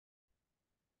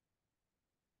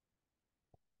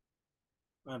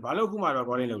ဘာလို့ခုမှတော့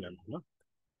recording လုပ်လဲနော်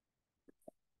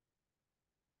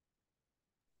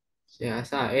ဆရာအ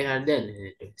စအဲ့ဒါတက်နေတ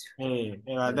ယ်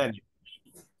အဲ့ဒါတက်နေ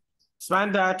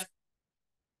standard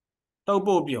တုပ်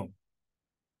ပို့ပြုံ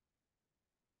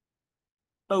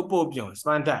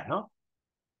standard နော်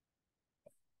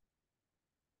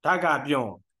ဓာတ်ကပြုံ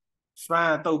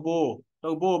span တုပ်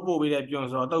ပို့ပေးတဲ့ပြုံ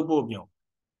ဆိုတော့တုပ်ပို့ပြုံ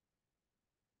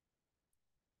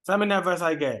seminal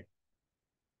cycle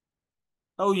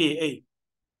တုပ်ရည်အိတ်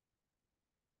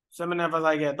seminal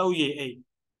cycle တုပ်ရည်အိတ်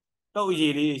တုပ်ရ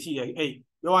ည်လေးရှိတယ်အိတ်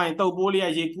ပြောရရင်တုပ်ပိုးလေးက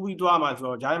ရေကူးပြီးသွားမှာဆို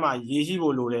တော့ဂျားမှာရေရှိ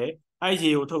ဖို့လိုတယ်အဲ့ရေ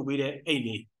ကိုထုတ်ပေးတဲ့အိတ်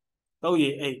လေးတုပ်ရ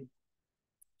ည်အိတ်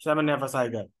seminal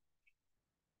cycle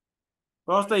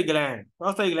prostate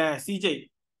gland စီးကျိတ်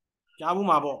ကြားဘူး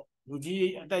မှာပေါ့လူကြီး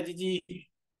အသက်ကြီး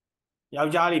ယော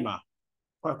က်ျားတွေမှာ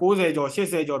90ကျော်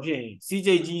80ကျော်ဖြစ်ရင်စီး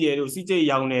ကျိတ်ကြီးတယ်တို့စီးကျိတ်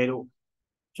ရောင်တယ်တို့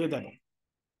ဖြစ်တယ်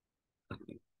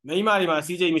မိန်းမတွေမှာ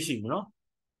စီးကျိတ်မရှိဘူးနော်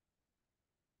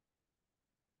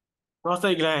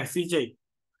prostate gland စီးကျိတ်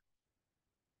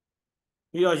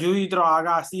ပြီးတော့ urethra က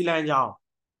စီလန်းချောင်း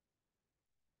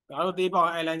ဒါတို့သေးပေါ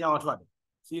င်းအဲ့လန်းချောင်းထွက်တယ်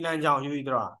စီလန်းချောင်း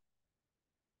urethra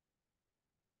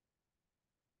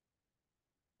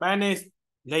penis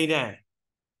လိန်တန်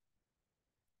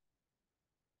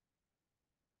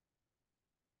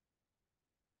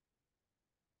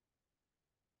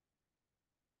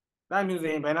တိုက်မြူစ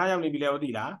ဉ်ဘယ်နာရောက်နေပြီလဲဟုတ်သိ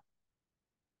လား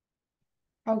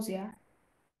ဟုတ်ဆရာ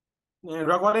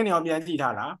recording တွေအောင်ပြန်ကြည့်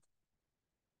ထားလား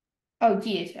ဟုတ်ကြ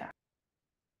ည့်ရဆရာ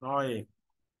ဟောရေ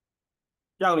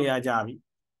ကြောက်နေရကြပြီ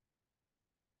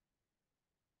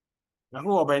အခု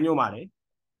တော့ဘယ်ညို့မှာလဲ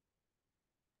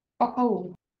ဟု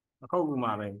တ် အခုကူ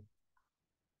မှာပဲ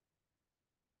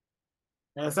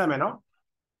ဆက်မယ်နော်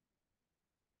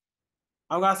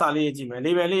အောက်ကစာလေးကြည့်မယ်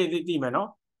label လေးကြည့်မယ်နော်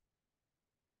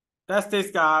testis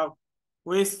က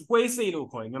ဝေးစိတ်လို့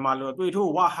ခေါ်တယ်မြန်မာလိုတွေ့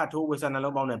ထိုးဝဟတ်ထိုးဝေစနှ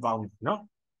လုံးပေါင်းနဲ့ပေါင်းတယ်နော်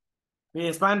ပြီး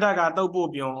spandard ကတုပ်ပို့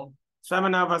ပြုံ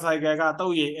seminal cycle ကတု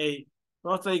ပ်ရည်အိတ်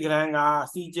prostate gland က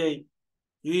စီးကျိတ်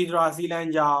urethra စီလ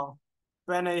န်းချောင်း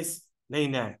penis လိ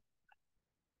န်တန်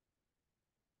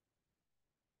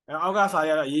အောက်ကစာ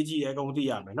ရတော့အရေးကြီးတယ်အကုန်သိ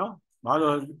ရမယ်နော်ဘာ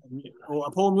လို့ဟို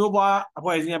အဖိုးမျိုးပွားအ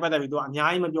ဖွဲ့အစည်းနဲ့ပတ်သက်ပြီးတော့အများ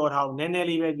ကြီးမပြောထားဘူးနည်းနည်း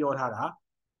လေးပဲပြောထားတာ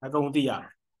အကုန်သိရတ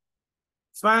ယ်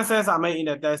sperm cells are made in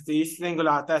the testis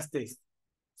singular testis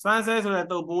sperm cells ဆိုတဲ့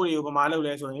တုပ်ပိုးတွေကိုဘာမှလုပ်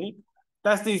လဲဆိုရင်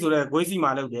testis ဆိုတဲ့ခွေးစီ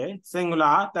မှာလုပ်တယ်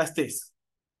singular testis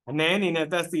အနည်းအနေနဲ့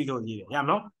testis လို့ရေးတယ်ရမ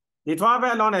နော်ဒီ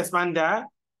 12 along the sperm duct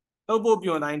တုပ်ပိုး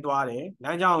ပြွန်တိုင်းသွားတယ်လ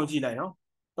မ်းကြောင်းကိုကြည့်လိုက်နော်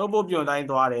တုပ်ပိုးပြွန်တိုင်း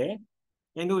သွားတယ်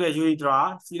into the urethra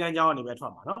စီလန်းကြောင်းကနေပဲထွ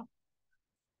က်မှာနော်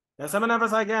The seminal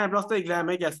cycle and prostate gland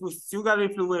make a sugary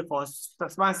fluid for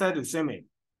sperm cell to swim in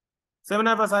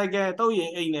seminal cycle တုပ်ရ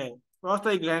ည်အိတ်နဲ့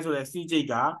prostate gland ဆိုတဲ့စီးကျိတ်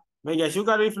က make a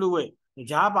sugary fluid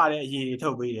ကြားပါတဲ့အရည်တွေထု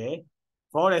တ်ပေးတယ်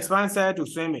for the sperm cell to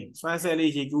swim in sperm cell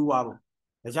လေးရေကူးသွားဖို့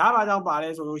ကြားပါကြောင့်ပါလဲ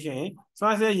ဆိုလို့ရှိရင်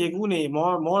sperm cell ရေကူးနေ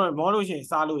မောလို့ရှိရင်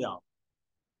စားလို့ရအောင်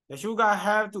The sugar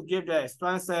have to give the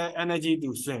sperm cell energy to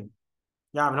swim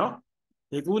ရမနော်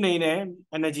ရေကူးနေတဲ့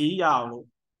energy ရအောင်လို့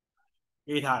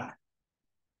ပေးထားတာ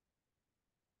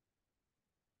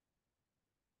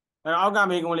အောက်က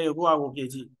မေကုံးလေးကိုကိုဖြည့်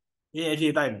ကြည့်ရေးအဖြ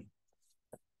ည့်တိုက်မယ်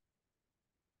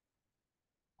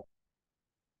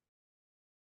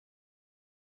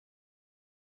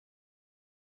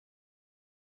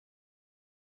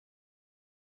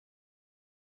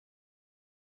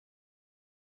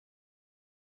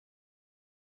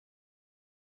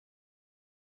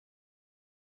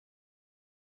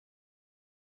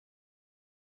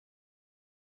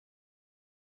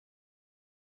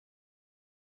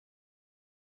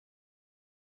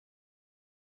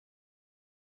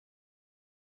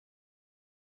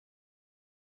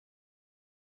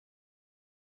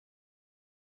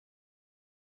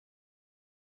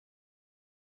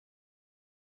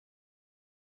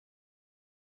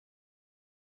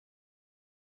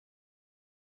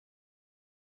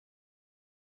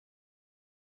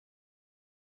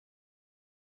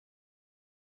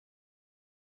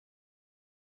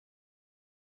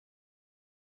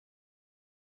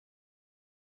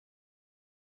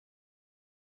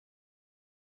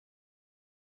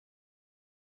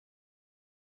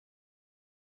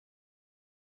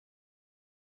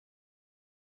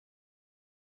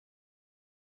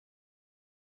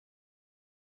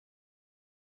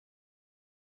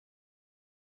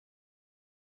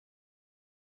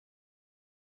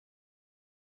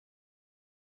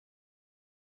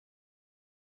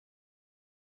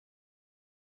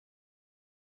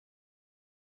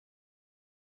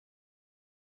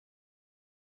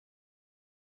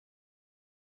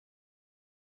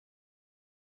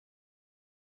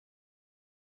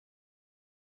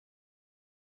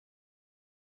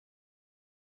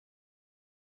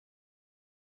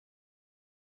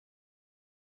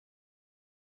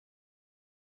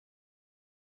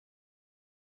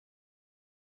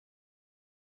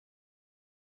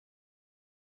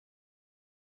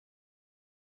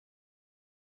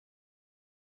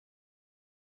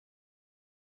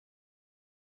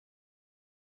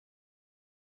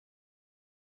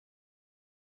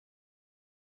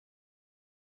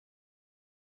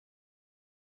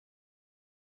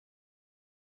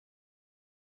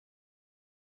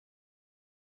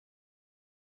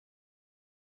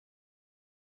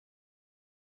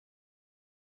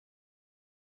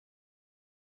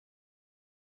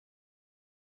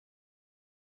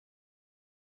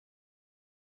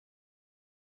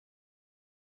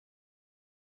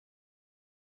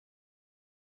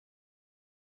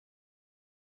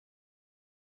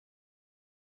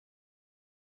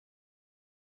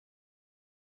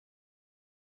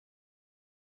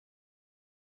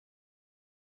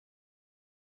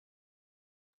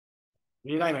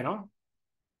ရေးလိုက်မယ်နော်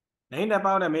name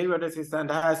about the main reproductive system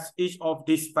that has each of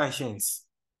these functions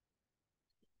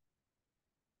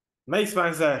make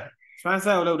Spencer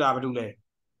ကိုလောက်တာဘာလို့လဲ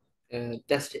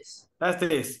testis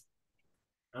testis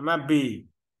number B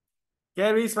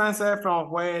carry Spencer from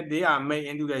where they are made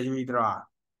into the urethra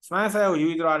Spencer ကို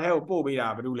urethra ထဲကိုပို့ပေးတာ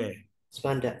ဘာလို့လဲ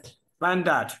sperm duct sperm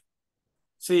duct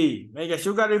C make a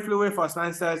sugary fluid for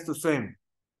Spencer to swim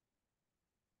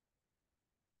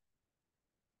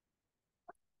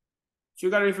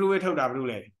sugary fluid ထုတ်တာဘာလို့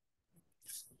လဲ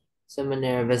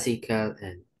seminary vesicle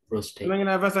and prostate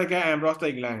seminal vesicle and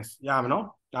prostate glands ရမှာနော်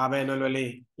ဒါပဲလွယ်လွယ်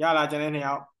လေးရလားကျန်တဲ့နှစ်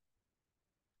ယောက်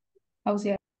ဟုတ်ဆ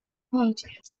ရာဟုတ်ဆ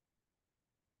ရာ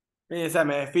ပြင်ဆက်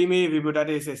မယ် female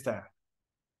reproductive system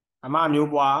အမမျိုး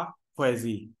ပွားဖွဲ့စ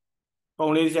ည်းပုံ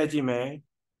လေးတစ်ချက်ကြည့်မယ်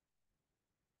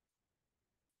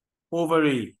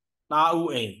ovary သားဥ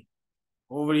အိမ်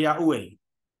ovary ကဥအိမ်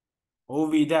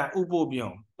oviduct ဥပို့ပြွ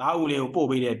န်သားဥလေးကိုပို့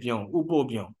ပေးတဲ့ပြွန်ဥပို့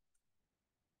ပြွန်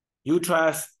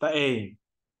uterus တအိမ်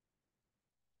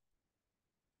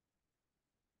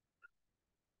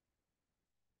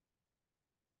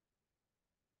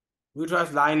uterus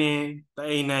lining တ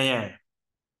အိမ်နံရံ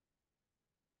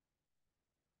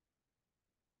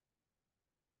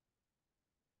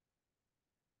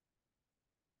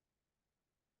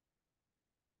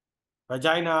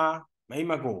vagina မိန်း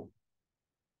မ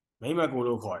ကို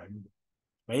လို့ခေါ်တယ်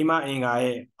မိန်းမအင်္ဂါ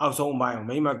ရဲ့အောက်ဆုံးအပိုင်းကို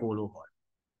မိန်းမကိုလို့ခေါ်တယ်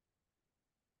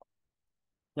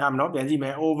ညမနော်ပြန်ကြည့်မ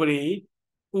ယ် ovary ဥ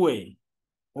အိမ်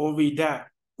oviduct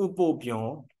ဥပို့ပြွန်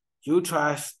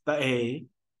uterus တအိမ်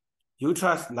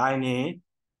uterus lining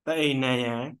တအိမ်နံ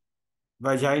ရံ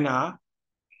vagina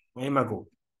မိန်းမကို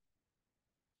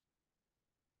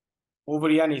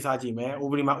ovary ကနေစကြည့်မယ်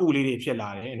ovary မှာဥလေးတွေဖြစ်လာ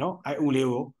တယ်နော်အဲဥလေး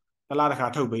ကိုတစ်လားတစ်ခါ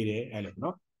ထုတ်ပေးတယ်အဲ့လို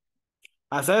နော်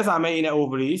cells are made in the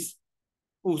ovaries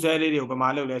ဥ cell လေးတွေကိုဘာမှ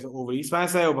လုပ်လဲဆို ovary sperm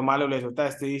cell ကိုဘာမှလုပ်လဲဆို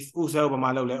testis ဥ cell ကိုဘာမှ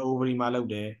လုပ်လဲ ovary မှာလုပ်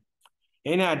တယ်အ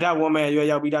င်းနဲ့ adult woman အရွယ်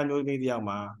ရောက်ပြီးသားမျိုးသမီးတစ်ယောက်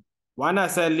မှာ one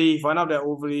cell leave one of the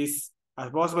ovaries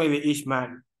approximately each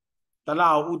month တစ်လ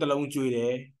ကိုဥတစ်လုံးကျွေးတ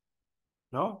ယ်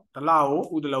နော်တစ်လကို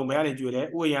ဥတစ်လုံးဘယ်ကနေကျွေးလဲဥ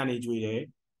အိမ်ကနေကျွေးတယ်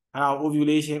အဲ့ဒါ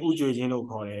ovulation ဥကျွေးခြင်းလို့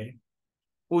ခေါ်တယ်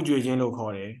ဥကျွေးခြင်းလို့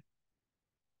ခေါ်တယ်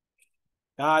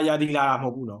ဒါရာသီလာတာမဟု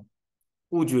တ်ဘူးနော်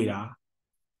ဥကျွေးတာ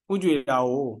ကို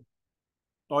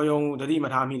တော်ယုံတတိမ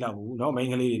ထားမိတော့ဘူးเนาะမိ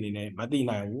န်းကလေးတွေအနေနဲ့မသိ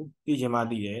နိုင်ဘူးသိချင်မှ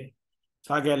သိတယ်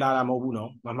စားခဲလာတာမဟုတ်ဘူးเนาะ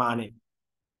မမှားနဲ့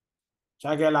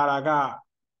စားခဲလာတာက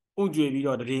ဥကြွေပြီး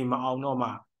တော့တတိမအောင်တော့မှ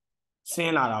ဆ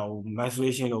င်းလာတာကို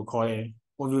menstruation လို့ခေါ်တယ်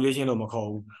ovulation လို့မခေါ်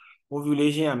ဘူး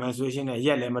ovulation က menstruation နဲ့ရ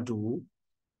က်လည်းမတူဘူး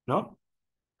เนาะ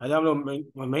ဒါကြောင့်မလို့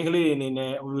မိန်းကလေးတွေအနေ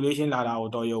နဲ့ ovulation လာတာကို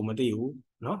တော်ယုံမသိဘူး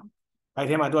เนาะဘိုက်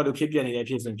ထဲမှာသူ့ဖြစ်ပြနေတဲ့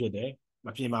ဖြစ်စဉ်ဖြစ်တယ်မ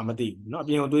ဖြစ်မှမသိဘူးเนาะအ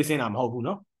ပြင်ကိုတွေးဆင်းတာမဟုတ်ဘူးเ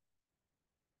นาะ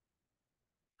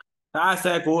ဒါဆ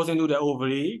က် goes into the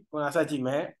ovary ခုနဆက်ကြည့်မ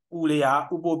ယ်ဥလေး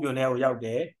ကဥပို့ပြွန်ထဲကိုရောက်တ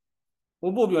ယ်ဥ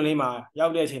ပို့ပြွန်လေးမှာရော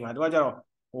က်တဲ့အချိန်မှာသူကကျတော့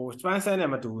sperm cell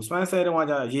နဲ့မတူဘူး sperm cell တုန်းက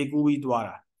ကျတော့ရေကူးပြီးသွား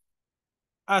တာ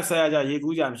cell ကကျရေ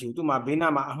ကူးကြမရှိဘူးသူ့မှာဘေး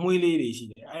နားမှာအမွှေးလေးတွေရှိ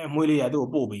တယ်အဲအမွှေးလေးကသူ့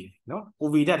ကိုပို့ပေးတယ်နော်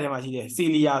oviduct ထဲမှာရှိတဲ့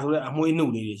cilia ဆိုတဲ့အမွှေးနှု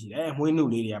တ်လေးတွေရှိတယ်အဲအမွှေးနှု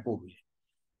တ်လေးတွေကပို့ပေးတယ်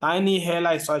tiny hair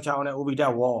like structure on the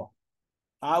oviduct wall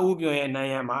အာဥပြွန်ရဲ့နံ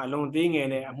ရံမှာအလွန်သေးငယ်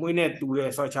တဲ့အမွှေးနဲ့တူတဲ့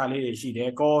structure လေးတွေရှိတယ်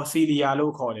ကော cilia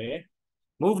လို့ခေါ်တယ်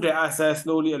move the access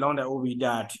slowly along the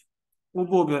oviduct ဥ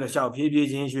ပို့ပြွန်တစ်လျှောက်ဖြည်းဖြည်း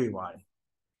ချင်းရွှေ့သွားတယ်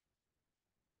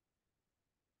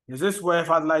This is where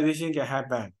fertilization can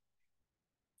happen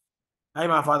အဲ့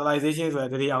မှာ fertilization ဆို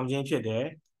တဲ့တတိအောင်ခြင်းဖြစ်တယ်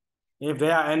if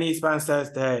there are any sperm cells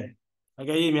there အက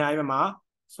ယ်၍များအဲ့မှာ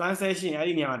sperm cell ရှိရင်အဲ့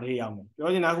ဒီနေရာမှာတတိအောင်မယ်ပြော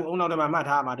ချင်တာခုအုံနောက်ထဲမှာမှတ်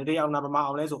ထားမှာတတိအောင်တာဘာမှ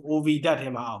အောင်လဲဆို oviduct ထဲ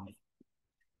မှာအောင်မယ်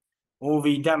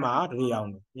oviduct မှာတတိအောင်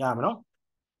မယ်ရမှာနော်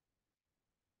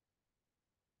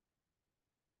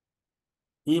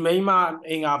ဒီမိန်းမ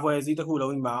အင်္ဂါဖွဲ့စည်းတစ်ခု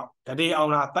လုံးကြီးမှာတတိအော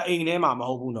င်တာတအိမ်ထဲမှာမ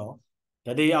ဟုတ်ဘူးနော်တ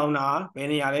တိအောင်တာဘယ်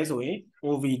နေရာလဲဆိုရင်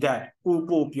oviduct ဥ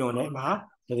ပို့ပြွန်ထဲမှာ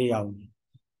တတိအောင်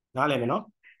နားလည်မယ်နော်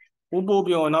ဥပို့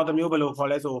ပြွန်နောက်တစ်မျိုးဘယ်လိုခေါ်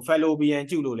လဲဆို fallopian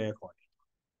tube လို့လည်းခေါ်တယ်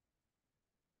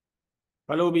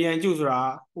fallopian tube ဆိုတာ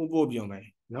ဥပို့ပြွန်ပဲ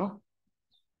နော်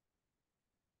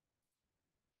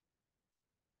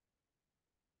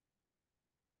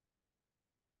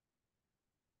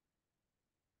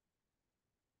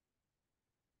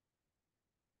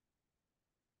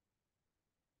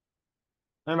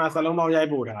အဲ့မှာစလုံးပေါင်းရိုက်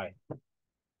ပို့ထားတယ်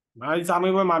။မာစာ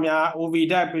မေးပွဲမှာများ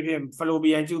oviduct ဖြစ်ဖြစ်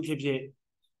fallopian tube ဖြစ်ဖြစ်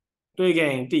တွေ့ခဲ့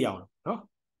ရင်သိအောင်နော်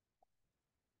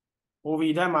။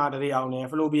 oviduct မှာတရေအောင်တယ်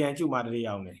fallopian tube မှာတရေ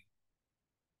အောင်တယ်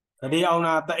။တရေအောင်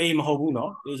တာတအိမ်မဟုတ်ဘူး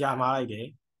နော်။တေချာမှားလိုက်တယ်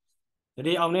။တ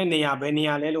ရေအောင်တဲ့နေရာဘယ်နေ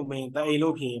ရာလဲလို့မင်းတအိမ်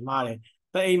လို့ဖြေမှားတယ်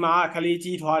။တအိမ်မှာခလေး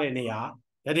ကြီးထွားတဲ့နေရာ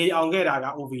တရေအောင်ခဲ့တာက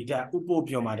oviduct ဥပို့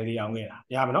ပြွန်မှာတရေအောင်ခဲ့တာ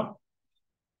။ရပါနော်။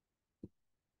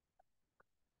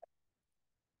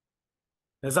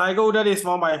 The zygote that is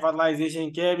formed by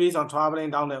fertilization carries on traveling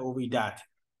down the oviduct.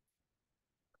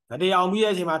 တတိအောင်ပြီး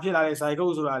တဲ့အချိန်မှာဖြစ်လာတဲ့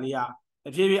zygote ဆိုတာလေးကတ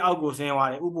ဖြည်းဖြည်းအောက်ကိုဆင်းသွား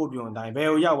တယ်ဥပုပ်ပြုံအတိုင်းဘယ်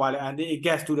ကိုရောက်သွားလဲ until it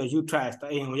gets to the uterus တ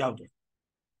အိမ်ကိုရောက်တယ်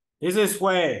This is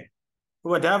where it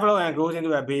will develop and grows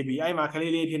into a baby အဲ့မှာက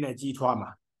လေးလေးဖြစ်နေကြီးထွားမှာ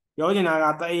ပြောချင်တာက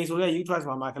တအိမ်ဆိုတဲ့ uterus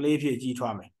မှာကလေးဖြစ်ကြီး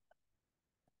ထွားမယ်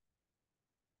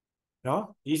နော်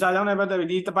ဒီစာကြောင်းနဲ့ပတ်သက်ပြီး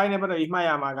ဒီတစ်ပိုင်းနဲ့ပတ်သက်ပြီးမှတ်ရ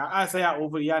မှာကအဆက်ရ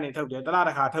ovary ကနေထုတ်တယ်တစ်လတ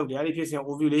စ်ခါထုတ်တယ်အဲ့ဒီဖြစ်စဉ်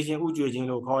ovulation ဥကြွေခြင်း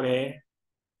လို့ခေါ်တယ်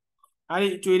အဲ့ဒီ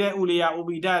ကြွေတဲ့ဥလေးက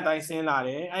oviduct အတိုင်းဆင်းလာတ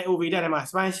ယ်အဲ့ oviduct ထဲမှာ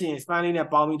span ရှိရင် span လေးနဲ့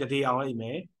ပေါင်းပြီးတထေအောင်လိုက်မ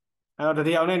ယ်အဲ့တော့တ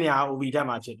ထေအောင်တဲ့နေရာ oviduct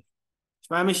မှာဖြစ်တယ်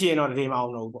span မရှိရင်တော့တထေမအော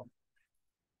င်တော့ဘူးပေါ့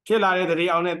ဖြစ်လာတဲ့တထေ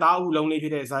အောင်တဲ့သားဥလုံးလေးဖြ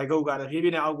စ်တဲ့ zygote ကတဖြည်းဖြ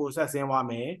ည်းနဲ့အောက်ကိုဆက်ဆင်းသွား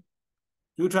မယ်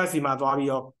uterus စီမှာသွားပြီး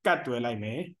တော့ကတ်တွယ်လိုက်မ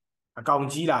ယ်အကောင်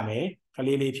ကြီးလာမယ်က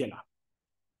လေးလေးဖြစ်လာ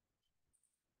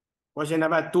question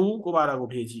number 2ကိုပါတော့ကို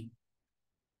ဖြေကြည့်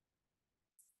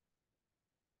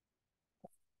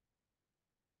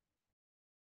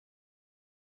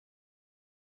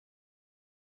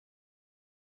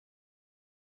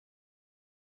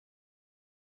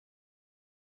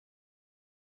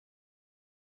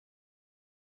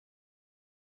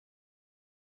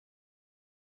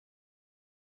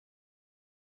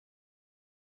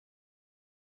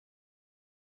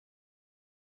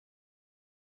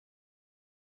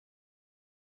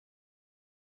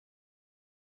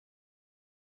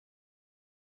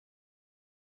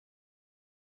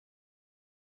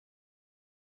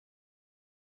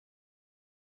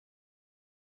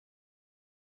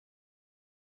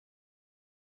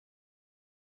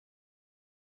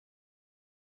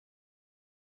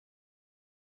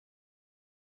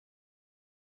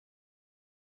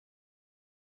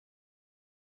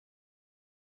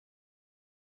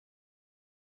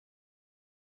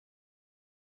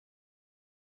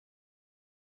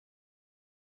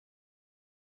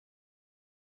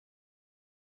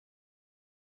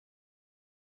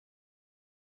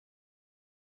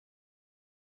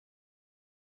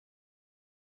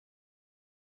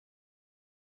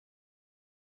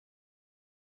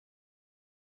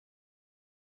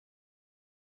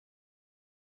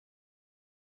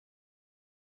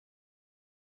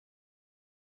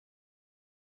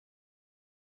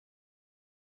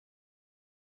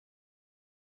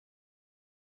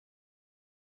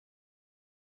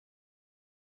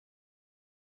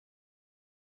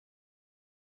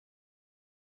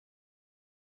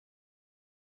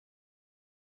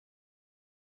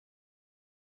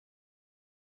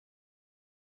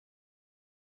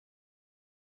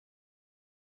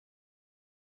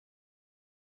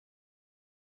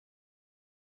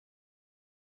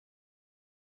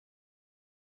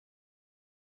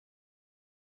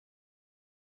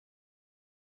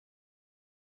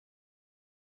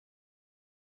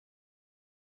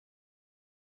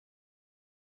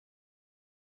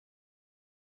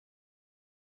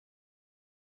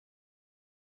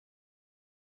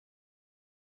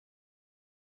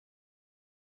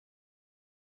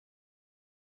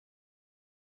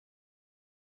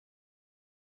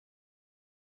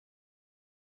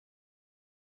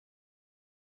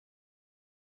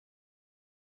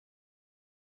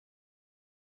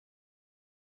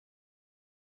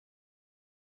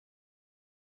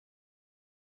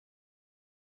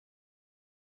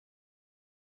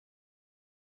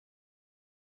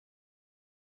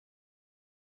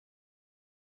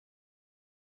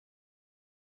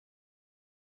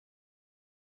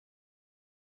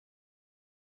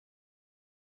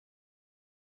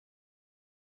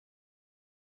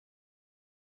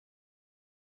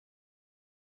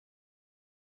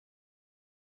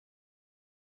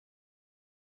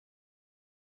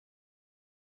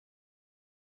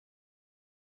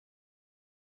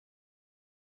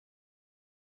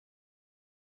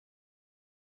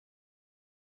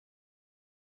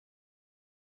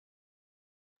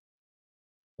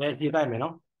ဒါဖြေလိုက်မယ်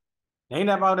နော်Name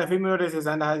about the female is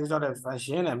under his of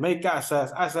function and make us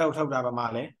out of the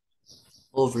male.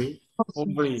 Ovary.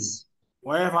 Ovary.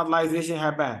 Where fertilization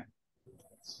happen?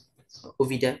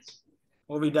 Oviduct.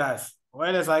 Oviduct.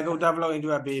 Where the zygote develop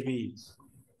into a baby?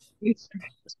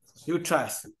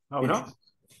 Uterus. Oh no?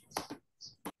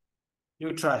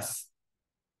 Uterus.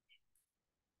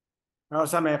 Now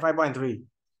some 5.3.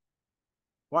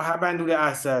 What happened to the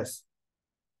access?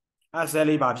 Access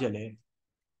လေးပါဖြစ်လေ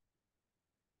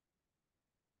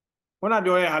ခုန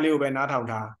ပြောတဲ့ဟာလေးကိုပဲနားထောင်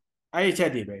ထားအဲ့ဒီချ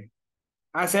က်တွေပဲ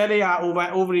အဆဲလေးဟာ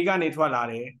ovary ကနေထွက်လာ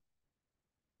တယ်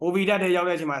oviduct ထဲရောက်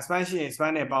တဲ့အချိန်မှာ span ရှိရင်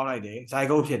span နဲ့ပေါင်းလိုက်တယ်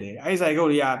zygote ဖြစ်တယ်အဲ့ဒီ zygote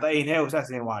တွေကတအိမ်ထဲကိုဆက်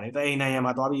ဆင်းသွားတယ်တအိမ်နိုင်ငံ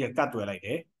မှာသွားပြီးကတ်တွယ်လိုက်တ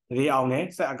ယ်တရေအောင်နဲ့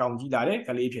ဆက်အကောင်ကြီးလာတယ်က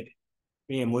လေးဖြစ်တယ်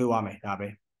ပြီးရင်မွေးသွားမယ်ဒါပဲ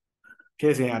ဖြ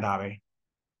စ်စဉ်ကဒါပဲ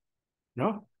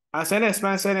နော် Accent နဲ့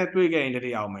span cell နဲ့တွေ့ခဲ့ရင်တ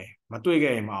ည်းအောင်မယ်မတွေ့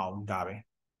ခဲ့ရင်မအောင်ဒါပဲ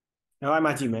နောက်အဲ့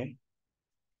မှာကြည့်မယ်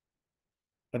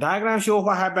The diagram show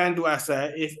what happened to accent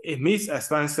if it meets a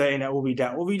span cell in the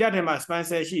oviduct oviduct ထဲမှာ span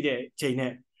cell ရှိတဲ့ချိန်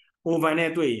နဲ့ oven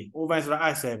နဲ့တွေ့ရင် oven ဆိုတာ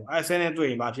accent ပေါ့ accent နဲ့တွေ့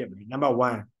ရင်ဘာဖြစ်မလဲ number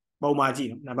 1ပုံမှာကြည့်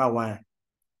နော် number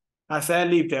 1 accent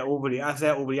leave the ovary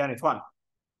accent ovary ကနေထွက်လာ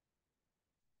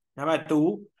number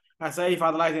 2 accent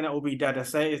fertilized in the oviduct the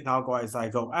cell is now called a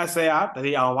zygote accent ကတ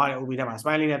ည်းအောင်ပါတယ် oviduct မှာ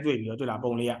spine လေးနဲ့တွေ့ပြီးတော့တွေ့လာ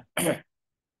ပုံလေးက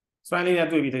spine လေးနဲ့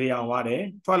တွေ့ပြီးတည်းအောင်ပါတယ်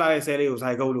ထွက်လာတဲ့ cell လေးကို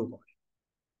zygote လို့ခေါ်တယ်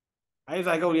အဲဒီ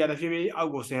zygote တွေကတဖြည်းဖြည်းအော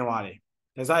က်ကိုဆင်းသွားတယ်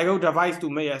the zygote divides to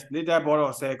make a little ball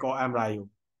of cell called embryo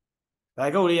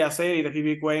zygote တွေက cell တွေတဖြည်း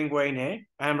ဖြည်းကွဲနဲ့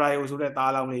embryo ဆိုတဲ့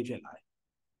သားလောင်းလေးဖြစ်လာတယ်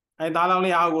အဲဒီသားလောင်း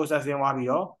လေးအောက်ကိုဆက်ဆင်းသွားပြီး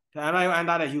တော့ the embryo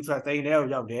enter the uterus တိမ်ထဲကို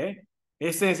ရောက်တယ်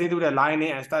it sinks into the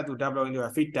lining and start to develop into a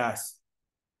fetus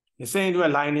it sinks into a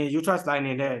lining uterus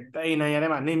lining တဲ့တိမ်နံရံထဲ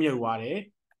မှာနှိမ့်မြုပ်သွားတယ်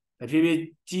တဖြည်းဖြည်း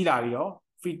ကြီးလာပြီးတော့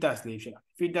fetus လေးဖြစ်လာ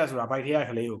fetus ဆိုတာ ဗိုက်ထဲက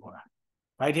ကလေးကိုခေါ်တာ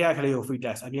ဗိုက်ထဲကကလေးကို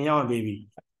fetus အပြင်ရောက်ရင် baby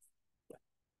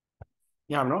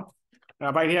ရမနော်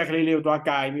ဗိုက်ထဲကကလေးလေးကိုသွား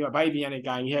ကာပြီးတော့ဗိုက်ပြင်ကနေ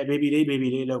ကာပြီးဟဲ့ baby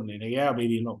လေးလုပ်နေတကယ်က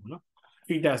baby မဟုတ်ဘူးနော်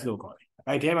fetus လို့ခေါ်တယ်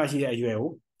ဗိုက်ထဲမှာရှိတဲ့အရွယ်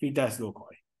ကို fetus လို့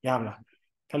ခေါ်တယ်ရမလား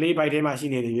ကလေးဗိုက်ထဲမှာရှိ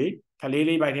နေတယ်လေကလေး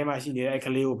လေးဗိုက်ထဲမှာရှိနေတဲ့က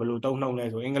လေးကိုဘယ်လိုသုံးနှုံလဲ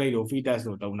ဆိုအင်္ဂလိပ်လို fetus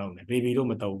လို့သုံးနှုံတယ် baby လို့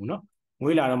မသုံးဘူးနော်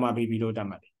မွေးလာတော့မှ baby လို့တတ်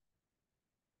မှတ်တယ်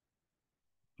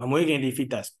မမွေးခင်ဒီ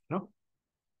fetus နော်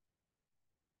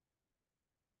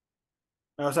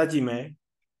အဲ့ဆက်ကြည့်မယ်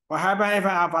what happen if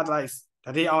I are fertilized တ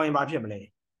တိအောင်ရင်ဘာဖြစ်မလဲ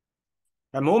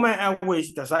the moment at which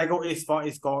the zygote is formed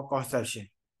is called conception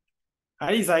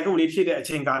အဲ့ဒီ zygote လေးဖြစ်တဲ့အ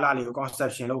ချိန်ကာလလေးကို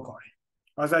conception လို့ခေါ်တယ်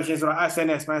conception ဆိုတာ accent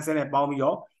နဲ့ span cell နဲ့ပေါင်းပြီး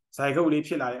တော့ zygote လေး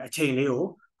ဖြစ်လာတဲ့အချိန်လေးကို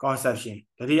conception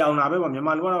တတိအောင်တာပဲပေါ့မြန်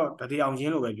မာလူကတော့တတိအောင်ခြ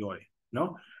င်းလို့ပဲပြောတယ်နော်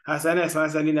accent နဲ့ span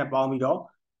cell လေးနဲ့ပေါင်းပြီးတော့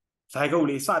zygote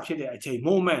လေးစဖြစ်တဲ့အချိန်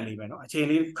moment လေးပဲနော်အချိန်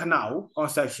လေးခဏကို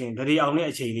conception တတိအောင်တဲ့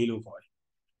အချိန်လေးလို့ခေါ်တယ်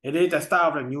it is the start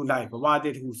of a new life ဘဝတ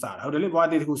စ်ခုစတာဟုတ်တယ်လေဘဝ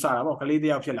တစ်ခုစတာပေါ့ကလေးတ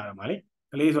စ်ယောက်ဖြစ်လာတော့မှာလေ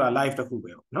ကလေးဆိုတာ life တစ်ခု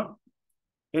ပဲပေါ့နော်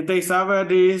it takes several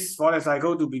days for the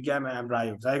zygote to become an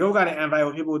embryo zygote ကနေ embryo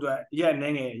ဖြစ်ဖို့အတွက်ရက်န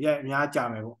ည်းငယ်ရက်အများကြာ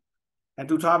မယ်ပေါ့and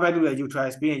to travel to the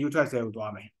uterus ပြီးရင် uterus ကို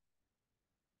သွားမယ်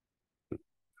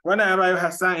when the embryo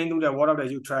has sunk into the wall of the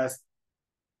uterus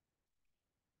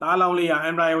သားလောင်းလေးက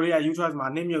embryo လေးက uterus မှာ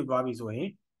နှိမ့်မြုပ်သွားပြီဆိုရင်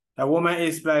the woman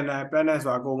is pregnant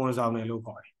ဆိုတာကိုယ်ဝန်ဆောင်တယ်လို့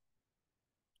ခေါ်တယ်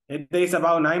it takes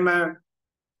about 9 months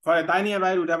for a tiny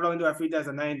embryo to develop into a fetus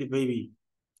and then into baby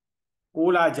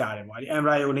 6 လကြာတယ်ပေါ့ဒီ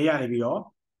embryo လေးကနေပြီးတော့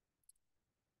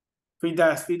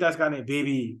fetus ကနေ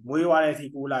baby မွေးသွားတဲ့အထိ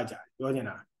6 လကြာတယ်ပြောချင်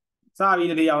တာစပြီး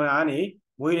တတိအောင်ရာကနေ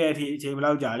မွေးတဲ့အထိအချိန်ဘယ်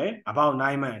လောက်ကြာလဲ about 9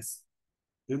 months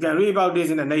you can read about this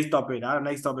in the next topic ဒါ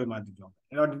next topic မှာသူပြော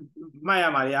အဲ့တော့မှတ်ရ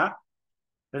မှာတွေက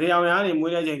တတိအောင်ရာကနေ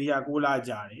မွေးတဲ့အချိန်ဒီက6 လ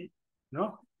ကြာတယ်နော်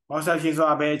conception ဆို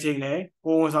တာဘယ်အချိန်လဲ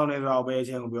ကိုယ်ဝန်ဆောင်တယ်ဆိုတာဘယ်အ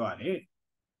ချိန်ကိုပြောရလဲ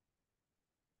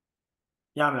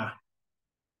ရမလား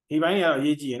ဒီဘိုင်းတွေကတော့အ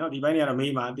ရေးကြီးရနော်ဒီဘိုင်းတွေကတော့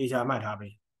မေးမှာတေချာမှတ်ထားပြီ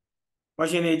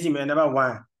question တွေကြည့်မယ် number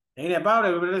 1 in the part of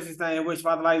the reproductive system in which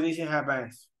fertilization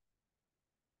happens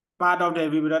part of the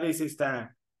reproductive system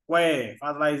where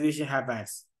fertilization happens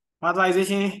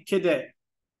fertilization ဖြစ်တဲ့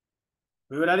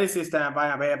reproductive system အပိုင်း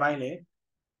ကဘယ်အပိုင်းလဲ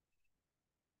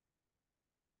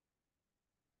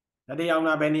တတိအောင်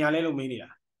တာဘယ်နေရာလဲလို့မေးနေတာ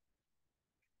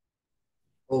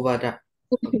oviduct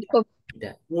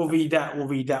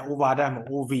oviduct မ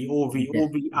ovi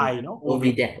နော်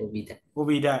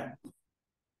oviduct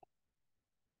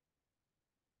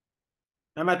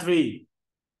number 3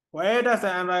 where does the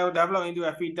embryo develop into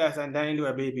a fetus and then into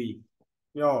a baby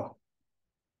ပြော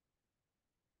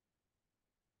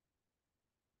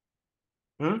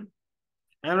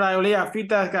embryo လေးက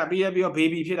fetus ကပြီးတော့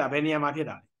baby ဖြစ်တာဘယ်နေရာမှာဖြစ်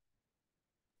တာ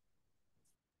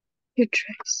လဲ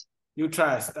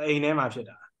uterus အိမ်ထဲမှာဖြစ်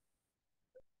တာ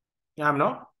ရမ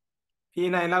နော်ဖြေ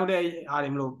နိုင်လောက်တဲ့ဟာတွေ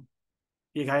မလို့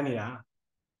ဖြေခိုင်းနေတာ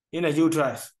in the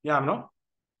uterus ရမနော်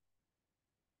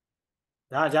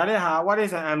ဒါကြားတဲ့ဟာ what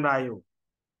is an embryo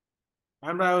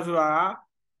ဆိုတာ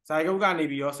zygote ကနေ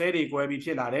ပြီးတော့ cell တွေကွဲပြီးဖြ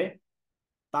စ်လာတဲ့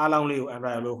သားလောင်းလေးကို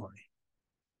embryo လို့ခေါ်တယ်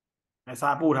အစာ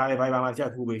ပို့ထားတဲ့ fiber မှာချ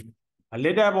က်ကူပေး a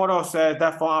little ball of cell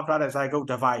that form after the zygote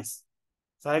divides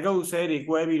zygote cell တွေ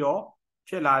ကွဲပြီးတော့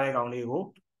ဖြစ်လာတဲ့ကောင်လေးကို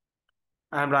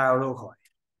embryo လို့ခေါ်တ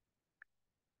ယ်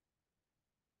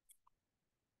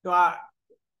သူက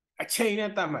အချိန်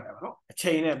နဲ့တတ်မှတ်တယ်ဗောနော်အ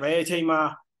ချိန်နဲ့ဘယ်အချိန်မှာ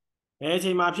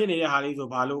ဖြစ်နေတဲ့ဟာလေးဆို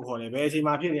ဘာလို့ခေါ်လဲဘယ်အချိန်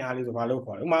မှာဖြစ်နေတဲ့ဟာလေးဆိုဘာလို့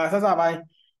ခေါ်လဲဥပမာဆက်စပိုင်း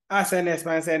accent နဲ့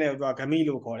span cell နဲ့သူကဂမိ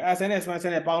လို့ခေါ်တယ် accent နဲ့ span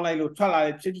cell နဲ့ပေါင်းလိုက်လို့ထွက်လာ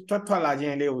ခြ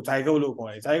င်းလေးကို zygote လို့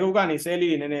ခေါ်တယ် zygote ကနေ cell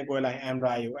လေးတွေနည်းနည်းကွဲလိုက်ရင်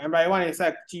embryo ကနေဆ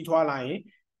က်ကြီးထွားလာရင်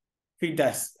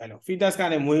fetus အဲ့လို fetus က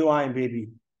နေမွေးသွားရင် baby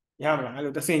ရမလားအဲ့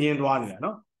လိုတဆင်ချင်းသွားနေတာ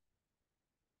နော်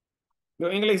ဒီ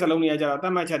အင်္ဂလိပ်စလုံးတွေကကြတော့တ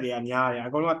တ်မှတ်ချက်တွေကများတယ်အ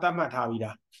ကုန်လုံးကတတ်မှတ်ထားပြီး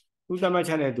သား သူတတ်မှတ်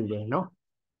ချက်နဲ့တူပဲနော်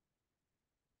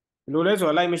လိုလဲဆို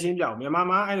တော့လိုက်မရှင်းပြအောင်မြန်မာ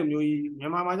မှာအဲ့လိုမျိုးကြီးမြ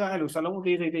န်မာမှာကျအဲ့လိုစလုံးအ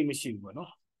သေးစိတ်မရှိဘူးပေါ့နော်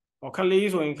ဟောခလေး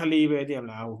ဆိုရင်ခလေးပဲတည်မ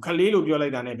လားဟိုခလေးလို့ပြောလို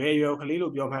က်တာနဲ့ဘယ်ရွယ်ခလေး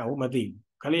လို့ပြောမှန်းဟိုမသိဘူး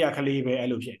ခလေးကခလေးပဲအဲ့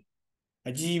လိုဖြစ်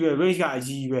အကြီးပဲ range ကအ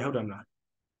ကြီးပဲဟုတ်တယ်မလား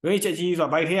range အကြီးဆို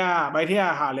တော့ဘိုက်ထဲက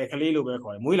ဟာလဲခလေးလို့ပဲ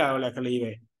ခေါ်တယ်မွေးလာတော့လဲခလေး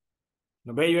ပဲ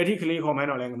ဘယ်ရွယ်ထိခလေးခေါ်မှန်း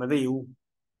တော့လဲမသိဘူး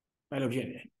အဲ့လိုဖြစ်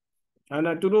နေတယ်အဲ့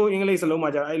တော့သူတို့အင်္ဂလိပ်စလုံးမှာ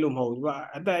ကျတော့အဲ့လိုမဟုတ်ဘူးသူက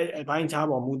အသက်အပိုင်းခြား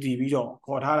ပေါ်မူတည်ပြီးတော့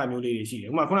ခေါ်ထားတာမျိုးလေးတွေရှိတယ်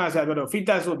ဥပမာခုနကဆရာပြောတော့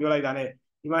fetus ဆိုပြောလိုက်တာနဲ့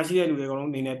ဒီမှာရှိတဲ့လူတွေအကုန်လုံး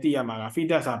အနေနဲ့သိရမှာက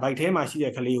fetus ကဘိုက်ထဲမှာရှိ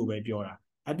တဲ့ကလေးကိုပဲပြောတာ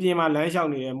အပြင်မှာလမ်းလျှော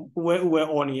က်နေတဲ့ဥဝဲ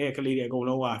အော်နေတဲ့ကလေးတွေအကုန်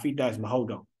လုံးက fetus မဟုတ်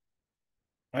တော့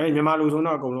အဲ့ဒီမြန်မာလူဆို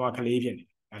တော့အကုန်လုံးကကလေးဖြစ်နေ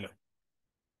အဲ့လို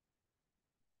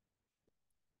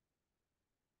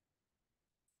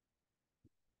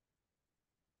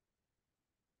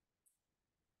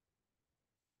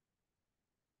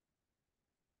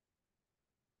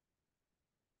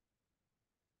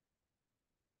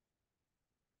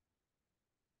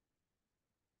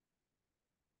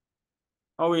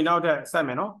ဟုတ်ပြီနောက်ထပ်ဆက်မ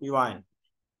ယ်နော်ပြီးသွားရင်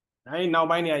အဲ့ဒီနောက်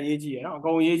ပိုင်းနေရာရေးကြည့်ရနော်အ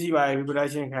ကုန်ရေးကြည့်ပါ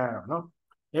reproduction ခံရတော့နော်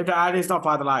if the egg is not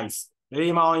fertilized ဒီ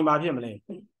မအောင်ရင်ဘာဖြစ်မလဲ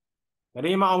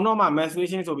ဒီမအောင်တော့မှ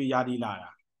menstruation ဆိုပြီးယာတီလာတာ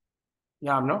ရ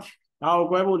မနော်ဒါကို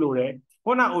ကွဲဖို့လိုတယ်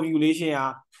ခုန ovulation ဟာ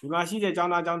ဒီမှာရှိတဲ့ကျော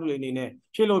င်းသားကျောင်းသူတွေအနေနဲ့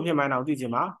ဖြစ်လို့ဖြစ်မှန်းတော့သိချ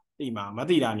င်မှာသိမှာမ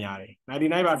သိတာများတယ်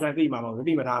99%သိမှာမဟုတ်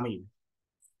သိမထားမိဘူး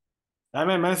ဒါပေ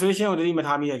မဲ့ menstruation ကိုသတိမ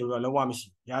ထားမိတဲ့လူတော့လုံးဝမရှိ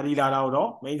ယာတီလာတာတော့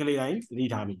main ကလေးတိုင်းသတိ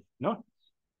ထားမိနော်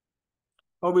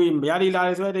ဟုတ်ပြီယာတီလာတ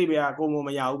ယ်ဆိုတဲ့အဓိပ္ပာယ်ကကိုယ်မ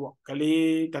ရဘူးပေါ့ကလေး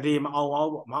တရေမအောင်အောင်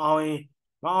ပေါ့မအောင်ရ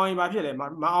င်ဘာဖြစ်လဲ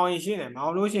မအောင်ရင်ရှင်းတယ်မအော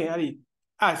င်လို့ရှိရင်အဲ့ဒီ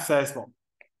access ပေါ့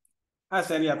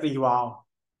access ကတေသွားအောင်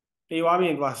တေသွားပြီး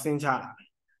ရင်သူကဆင်းချလာ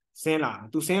ဆင်းလာ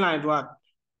သူဆင်းလာရင်သူက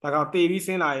တကောင်တေပြီးဆ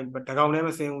င်းလာရင်တကောင်လည်းမ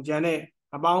ဆင်းဘူးကျန်တဲ့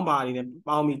အပေါင်းပါတွေနဲ့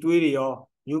ပေါင်းပြီးတွေးတွေရော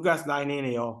mucus lining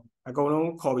တွေရောအကုန်လုံး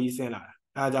ခေါ်ပြီးဆင်းလာတာ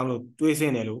အဲဒါကြောင့်မလို့တွေးဆ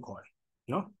င်းတယ်လို့ခေါ်တယ်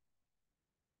နော်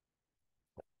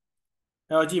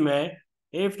အဲ့တော့ကြည့်မယ်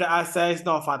if the assay is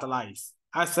not fertilized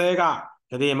assay က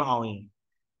တည်းမအောင်ရင်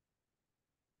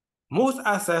most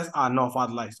assays are not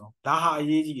fertilized ဒါဟာအ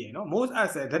ရေးကြီးတယ်နော် most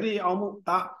assay တည်းအောင်မှု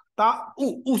ဒါ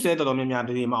ဥဆဲတော်တော်များများတ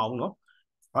ည်းမအောင်ဘူးနော်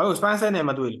ဘာလို့ span cell နဲ့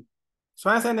မတွေ့လို့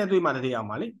span cell နဲ့တွေ့မှတည်းအောင်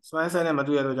ပါလေ span cell နဲ့မ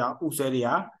တွေ့ရတော့ကြောင့်ဥဆဲတွေက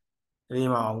တ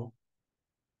ည်းမအောင်ဘူး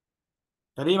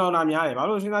တည်းမအောင်တာများတယ်ဘာ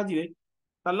လို့စဉ်းစားကြည့်လေ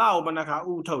တစ်လကိုဘယ်နှခါ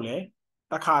ဥထုတ်လဲ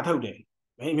တစ်ခါထုတ်တယ်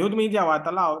မျိုးသမီးကြောက်ကတ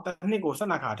စ်လကိုတစ်နှစ်ကို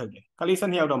12ခါထုတ်တယ်ကလေး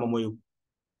12ယောက်တော့မမွေးဘူး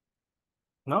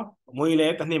နော်မွေးလဲ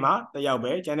တစ်နှစ်မှာတစ်ယောက်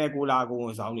ပဲကျန်တဲ့6လကိုဝ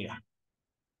န်ဆောင်နေတာ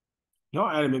နော်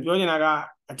အဲ့လိုမျိုးပြောချင်တာက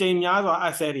အချိန်များစွာ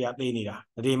အဆက်တွေကသိနေတာ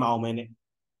တတိမအောင်မဲနဲ့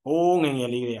ဟိုးငယ်ငယ်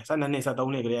လေးတွေက12နှစ်13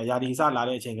နှစ်ကလေးကယာတီစလာ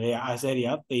တဲ့အချိန်ကလေးကအဆက်တွေ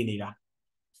ကသိနေတာ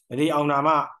တတိအောင်နာ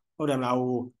မှဟုတ်တယ်မလား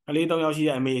ဟိုကလေး3ယောက်ရှိ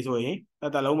တဲ့အမေဆိုရင်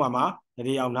တစ်လုံးမှာတ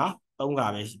တိအောင်နာ3ခါ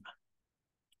ပဲရှိမှာ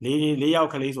4ယောက်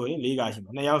ကလေးဆိုရင်4ခါရှိ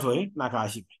မှာ2ယောက်ဆိုရင်2ခါ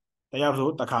ရှိမယ်1ယောက်ဆို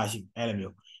1ခါရှိအဲ့လို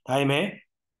မျိုးဒါပေမဲ့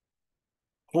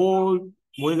ဟိုး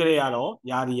မွေးကလေးကတော့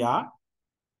ယာတီက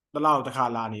တစ်လောက်တစ်ခါ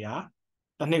လာနေတာ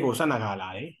တစ်နှစ်ကို12ခါလာ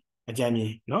တယ်အကြမ်း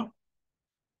ကြီးနော်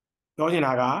ပြောချင်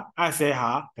တာကအဆဲဟာ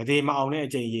တတိမအောင်တဲ့အ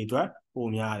ချိန်ကြီးအတွက်ပို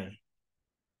များတယ်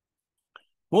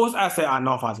most assay are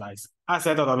not fertilized အ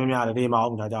ဆဲတော်များများတတိမ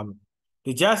အောင်ဒါကြောင့်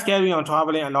they just carry on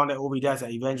traveling along the oviduct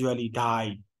and eventually die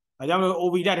ဒါကြောင့်လို့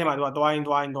oviduct ထဲမှာသူကတွိုင်း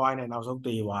နဲ့နောက်ဆုံး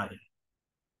သေသွားတယ်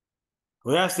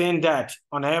we are saying that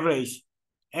on average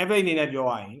အနေနဲ့ပြော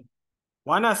ရရင်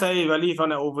one assay is released from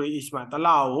the ovary each month တစ်လ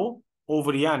ကို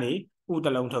ovary ကနေဥတ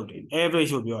စ်လုံးထုတ်တယ်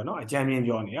average ကိုပြောနော်အကြမ်းမြင်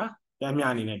ပြောနေတာတမ်းမြ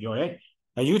အနေနဲ့ပြောတယ်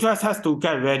the uterus has to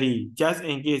get ready just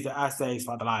in case the assay is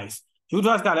fertilized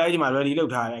uterus ကလည်းအဲ့ဒီမှာ ready လု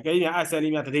ပ်ထားတယ်အကယ်၍ assay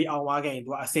လေးများတတိအောင်သွားခဲ့ရင်သူ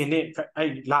ကအစင်နဲ့အဲ့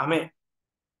လာမဲ့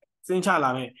စင်းချလာ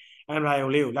မဲ့ embryo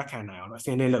လေးကိုလက်ခံနိုင်အောင်လို့အစ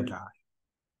င်နဲ့လုပ်ထားတယ်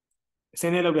အစ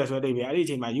င်နဲ့လုပ်တယ်ဆိုတဲ့အဓိပ္ပာယ်အဲ့ဒီအ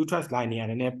ချိန်မှာ uterus line တွေက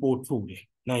နည်းနည်းပို့ထူတယ်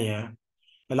နိုင်ရန်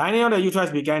the lining of the uterus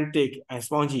began thick and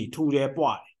spongy ထူတယ်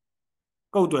ပွားတယ်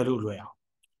ကုတ်တွယ်လို့လွယ်အောင်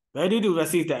ready to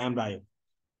receive the embryo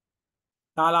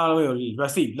သားလောင်းလို့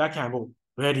receive လက်ခံဖို့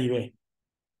ready ပဲ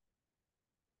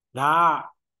ဒါ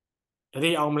တ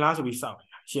တိအောင်မလားဆိုပြီးစောင့်နေ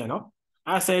တာရှင်းနော်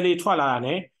အဲဆဲလေးထွက်လာတာ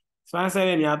နဲ့ span cell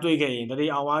တွေများတွေ့ခဲ့ရင်တတိ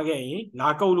အောင်သွားခဲ့ရင်လာ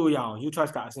ကုတ်လို့ရအောင် uterus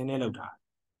ကအစင်းနဲ့လောက်တာ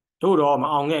တို့တော့မ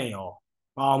အောင်ခဲ့ရင်ရော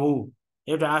မအောင်ဘူး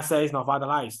if the assay is not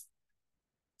fertilized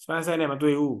span cell နဲ့မ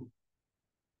တွေ့ဘူး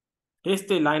this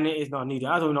state lining is not needed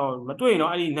အဲဆိုတော့မတွေ့ရင်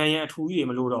တော့အဲ့ဒီနံရံအထူကြီးတွေ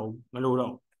မလိုတော့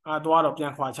သွားတော့ပြ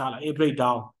န်ခွာချလာ a break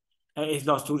down and is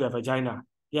lost to the vagina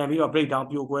ပြန်ပြီးတော့ break down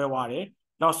ပြိုကွဲသွားတယ်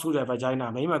lost to the vagina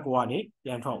မိမကိုကနေပြ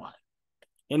န်ထွက်သွားတယ်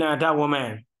in an adult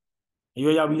woman အရွ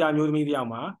ယ်ရောက်ပြီးသားမျိုးသမီးတစ်ယောက်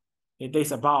မှာ it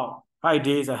takes about 5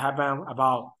 days to happen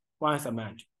about once a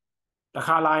month တစ်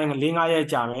ခါလာရင်4-5ရက်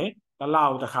ကြာမယ်တစ်လ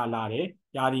ကိုတစ်ခါလာတယ်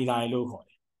ယာတီလာလို့ခေါ်တ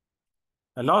ယ်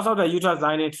The loss of the uterus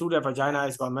lining through the vagina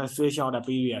is called menstruation of the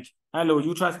period. Hello,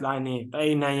 uterus lining,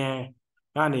 the nine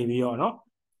no?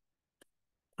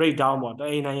 Break down what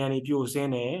the nine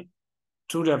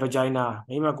through the vagina.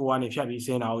 Maybe go on if you have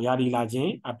seen now, yadi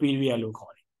lagin, a period look.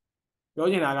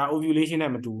 Ovulation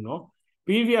and do no.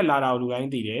 Period la out to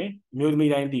end the mute me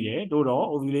down the do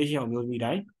ovulation of mute me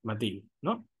down, Mati,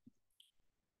 no?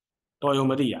 Toyo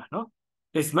Madia, no?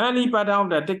 This mainly pattern of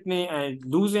the thickening and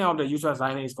losing of the uterus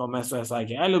lining is called menstrual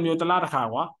cycle. Elomio the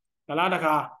Lataka, the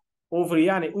Lataka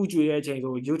ovarian uju change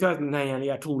to uterus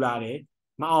lining two lade.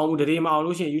 Mao the day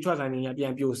Maolution uterus lining at the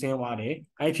MPO same wade.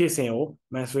 I feel same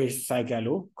menstrual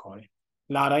cycle call it.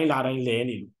 Ladine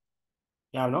lane.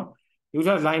 Yeah, no?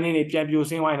 Uterus lining a PMPO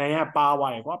same wine and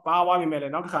power. What power we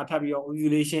made not have your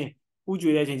ovulation.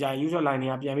 Uju change usual lining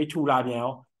at the two lade.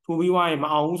 2 ပြီးွားရင်မ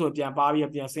အောင်ဘူးဆိုပြန်ပါ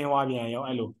ပြီးပြန်ဆင်းသွားပြန်ရော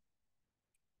အဲ့လို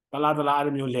တလားတလားအဲ့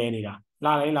လိုမျိုးလဲနေတာ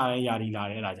လာတိုင်းယာဒီလာ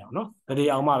တယ်အဲ့ဒါကြောင့်နော်တတိ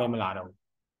အောင်မှပဲမလာတော့ဘူး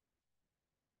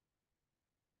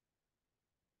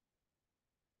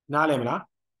နားလည်မလား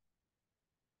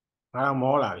ငါတော့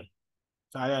မောလာပြီ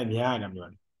စားရများရတယ်မျိုးဟု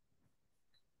တ်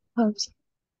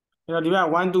အဲ့တော့ဒီဘက်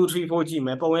1 2 3 4ကြည့်မ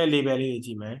ယ်ပုံရဲ့ label လေးတွေကြ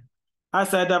ည့်မယ် A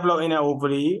cell develop in an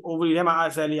ovary ထဲမှာ A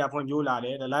cell လေးကဖွံ့ဖြိုးလာတ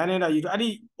ယ် the line နဲ့အဲ့ဒီ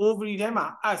ovary ထဲမှာ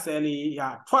A cell လေးက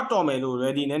ထွက်တော့မယ်လို့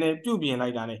ready နည်းနည်းပြုတ်ပြင်လို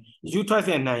က်တာနဲ့ uterus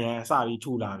ရဲ့နှံရံစပြီး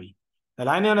ထူလာပြီ the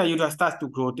line နဲ့ uterus starts to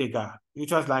grow thicker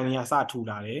uterus line ကစထူ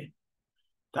လာတယ်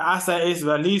the A cell is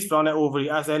released from the ovary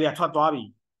A cell လေးကထွက်သွားပြီ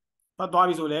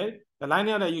ဆိုလေ the line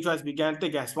နဲ့ uterus began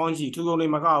thick and spongy ထူကုန်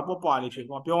လေးမကောက်ပွားလေးဖြစ်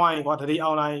ပြောရရင်ကွာတတိ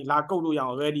အောင်လိုက်လာကုတ်လို့ရအော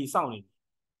င် ready စောင့်နေပြီ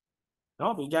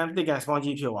နော် began thick and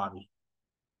spongy ဖြစ်သွားပြီ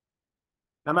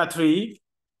Number 3,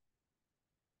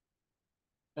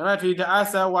 the A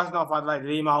cell was not fertilized.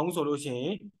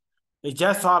 It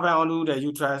just happened onto the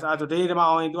uterus. As the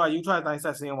uterus တိုင်းဆ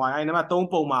က်ဆင်းသွားရင်နံပါတ်3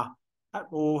ပုံမှာ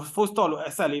full stop လို့ A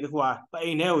cell လေးတခုကအိ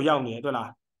မ်ထဲကိုရောက်နေတယ်တွေ့လား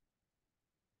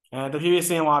တဖြည်းဖြည်း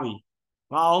ဆင်းသွားပြီ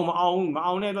မ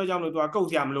အောင်တဲ့အတွက်ကြောင့်လို့သူကကုတ်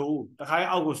စရာမလိုဘူးတခါလေး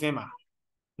အောက်ကိုဆင်းပါ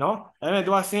နော်ဒါပေမဲ့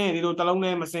သူကဆင်းရင်ဒီလိုတစ်လုံး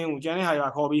နဲ့မဆင်းဘူးကျန်တဲ့ဟာတွေ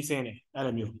ကခေါ်ပြီးဆင်းတယ်အဲ့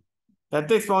လိုမျိုး The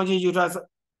thick spongy uterus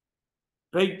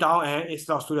break down and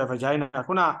exhaust to the vagina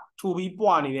ခုနထူပြီး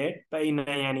ပွားနေတဲ့တအိမ်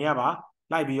နံရံတွေကပါ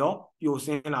လိုက်ပြီးတော့ပြိုဆ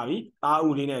င်းလာပြီသားဥ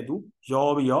လေးနဲ့အတူရော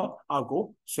ပြီးတော့အောက်ကို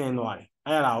ဆင်းသွားတယ်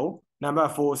အဲ့ဒါကို number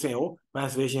 4အဆင့်ကို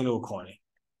menstruation လို့ခေါ်တယ်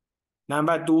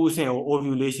number 2အဆင့်ကို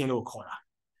ovulation လို့ခေါ်တာ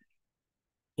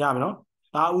ရမနော်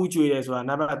သားဥကျွေတယ်ဆိုတာ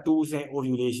number 2အဆင့်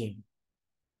ovulation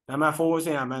number 4အဆ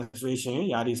င့်က menstruation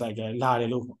ယာဒီ cycle လာတယ်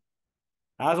လို့ခေါ်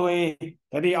ဒါဆိုရင်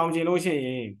တတိအောင်ကျင်လို့ရှိရ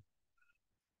င်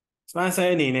span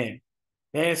cell အနေနဲ့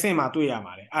ဘယ်အဆင့်မှာတွေ့ရ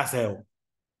မှာလဲ A cell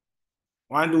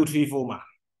 1 2 3 4မှာ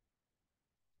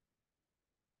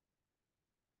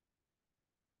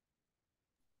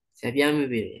ဆက်ပြန်ပြီ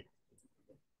လေ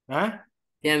ဟမ်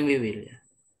ပြန်ပြီလေ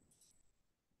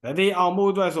ဒါဒီအောင်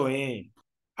ဖို့အတွက်ဆိုရင်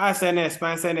A cell နဲ့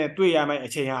span cell နဲ့တွေ့ရမယ့်အ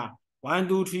ချိန်ဟာ1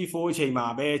 2 3 4အချိန်မှာ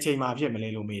ဘယ်အချိန်မှာဖြစ်မလဲ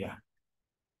လို့မေးတာ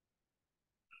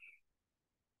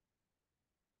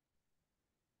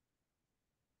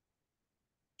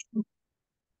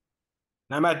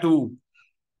နံပါတ်2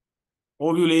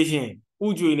 ovulation ဥ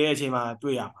ကျွေတဲ့အချိန်မှာ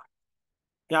တွေ့ရမှာ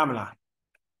ရမလား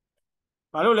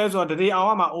ဘာလို့လဲဆိုတော့တတိအောင်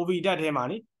ကမှာ OV ဓာတ်ထဲမှာ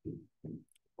နိ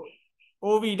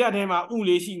OV ဓာတ်ထဲမှာဥ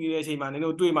လေးရှိနေတဲ့အချိန်မှာနင်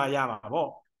တို့တွေ့မှရမှာပေါ့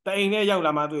တအိမ်နဲ့ရောက်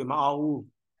လာမှတွေ့မအောင်ဘူး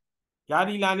ယာ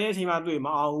ဒီလာနေတဲ့အချိန်မှာတွေ့မ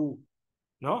အောင်ဘူး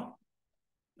နော်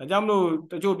ဒါကြောင့်မလို့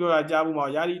တချို့ပြောတာကြားဘူးမအော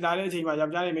င်ယာဒီလာတဲ့အချိန်မှာယော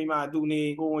က်ျားနဲ့မိန်းမအတူနေ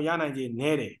ကိုယ်ရနိုင်ခြင်းန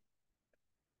ည်းတယ်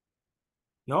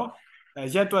နော်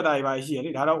ရက်တွက်တာတွေပါရှိရ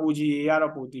လေဒါတော့ OGA က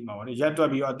တော့ပို့တည်မှာပါလေရက်တွက်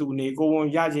ပြီးတော့အတူနေကိုယ်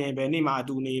ရခြင်းပဲနေ့မှာအ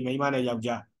တူနေမိန်းမနဲ့ယော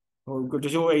က်ျားဟိုတ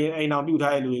ချို့အိမ်အောင်ပြုတ်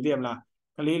ထားတဲ့လူတွေသိရမလား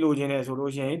ကလေးလိုချင်တယ်ဆို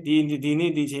လို့ရှိရင်ဒီ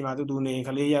နေ့ဒီချိန်မှာတူနေက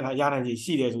လေးရနိုင်ခြင်း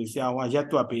ရှိတယ်ဆိုဆရာကရက်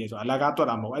တွက်ပေးရဆိုအလကားတွက်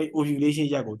တာမဟုတ်အဲ့ ovulation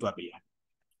ရက်ကိုတွက်ပေးရ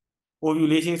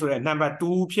ovulation ဆိုတဲ့ number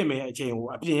 2ဖြစ်မယ်အချိန်ကို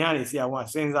အပြင်ကနေဆရာက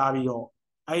စဉ်းစားပြီးတော့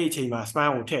အဲ့ဒီအချိန်မှာ span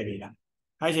ကိုထည့်ပေးတာ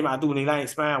အဲ့ဒီအချိန်မှာအတူနေလိုက်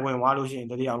span ကဝင်သွားလို့ရှိရင်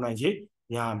တတိအောင်နိုင်ခြင်း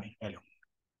ရမယ်အဲ့လို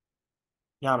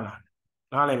ရမလား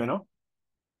နားလည်မယ်နော်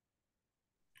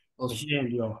ဟုတ်ရှင်း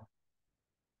ပြော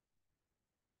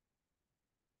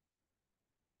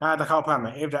အဲ့တစ်ခေါက်ဖတ်မ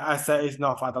ယ် if the asset is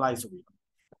not fertilized ဆိုပြီး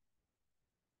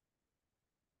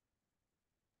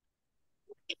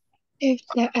If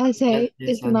the assay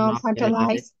is not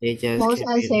fertilized, most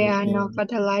assays are not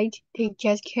fertilized. They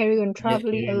just carry on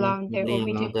traveling along their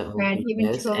orbital and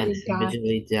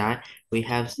eventually die. We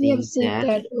have seen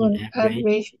that on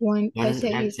average, one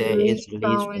assay is released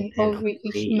from an ovary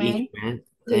each man.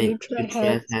 The uterus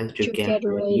has to get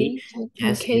ready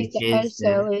in case the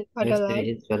cell is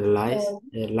fertilized. The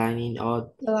lining or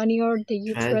the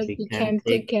uterus became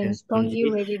thick and spongy,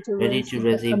 ready to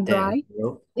receive the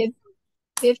embryo.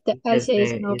 If the assay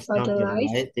is Assay not is not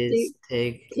fertilized, fertilized, this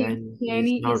take line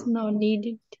lining is is not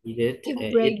needed. needed. It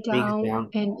It breaks breaks down down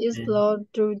and is and lost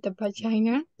through the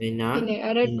vagina. In an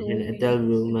adult in an woman, adult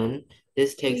woman.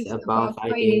 This takes takes about about 5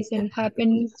 5 days days and and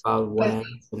happens happens about by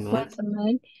once a month. once a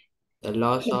month. The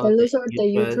loss The of the loss of the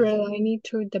uterus uterine lining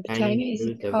through the vagina lining is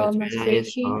through the called vagina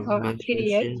is menstruation called or a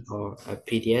period. menstruation or a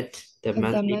period. The The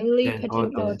monthly monthly pattern or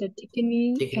pattern or the the thickening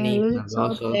and thickening and loss of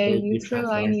loss of the the uterine uterus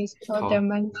lining is called the called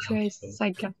menstrual menstrual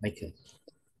cycle. cycle.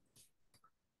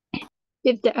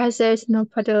 If the assay is not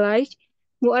fertilized,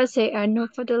 most assays are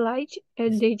not fertilized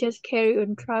and they just carry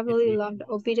on traveling along the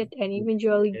orbit and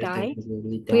eventually die.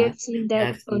 We have seen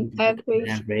that on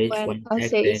average, when when egg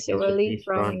assay is is released released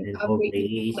from from an an ovary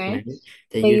ovary, man,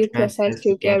 the the uterus uterus has has to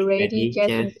to get get ready ready just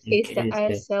in just in case the case egg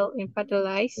the cell is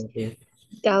fertilized.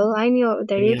 The lining of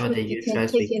the lining of uterus the became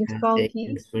uterus thick and become thick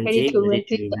and spongy, ready spongy, to ready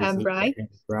receive to the receive the embryo.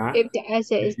 embryo. If the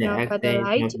assay If is the not egg is not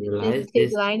fertilized, this fertilized, thick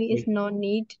this lining is not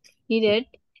needed.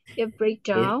 It breaks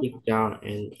is down kicked down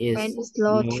and and is is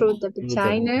lost not through the through the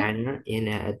vagina. vagina in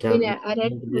an In adult an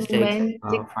adult woman. This takes woman,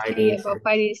 about 5 typically days about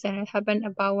 5 days and happen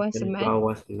about once a and month. about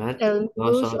once a month. The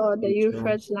Loss loss of of the uterus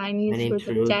uterus lining running through the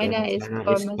through the vagina is vagina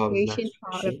called is called menstruation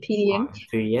or a menstruation period. or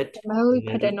a period. The monthly The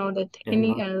pattern of the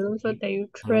thickening loss and loss of the loss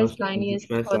uterus of the lining is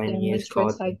uterus called the lining is menstrual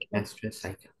called the cycle. menstrual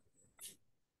cycle.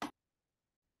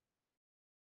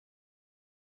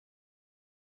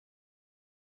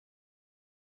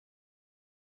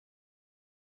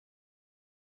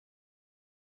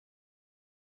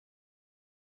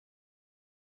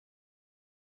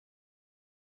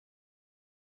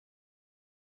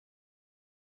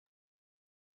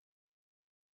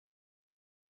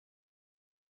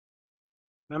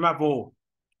 Number 4.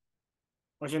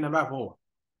 Question number 4.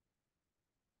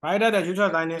 Why does the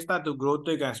uterus lining start to grow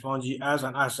thick and spongy as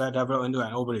an egg cell develop into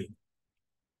an ovary?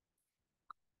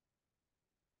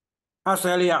 Egg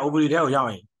cell လေးက ovary ထဲကိုရောက်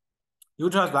ရင်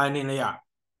uterus lining လေးက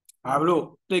ဘာလို့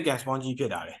thick and spongy ဖြ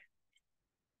စ်တာလဲ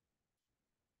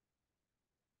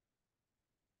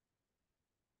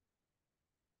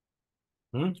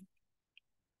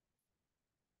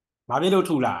ဘာဖြစ်လို့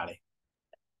ထူလာတာလဲ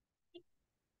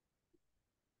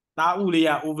သားဥလေး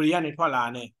က ovary ကနေထွက်လာ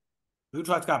တဲ့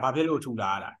uterus ကဘာဖြစ်လို့ထူ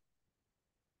လာရတာ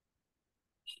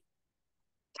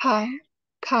Kai,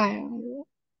 Kai,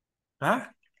 ဟမ်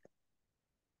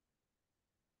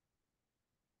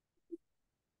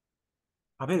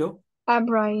ဘာဖြစ်လို့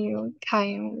Abrayo, Kai.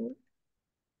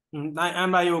 နိုင်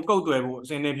embryo ကိုကုတ်တွယ်ဖို့အ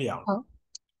စင်းလေးဖြစ်အောင်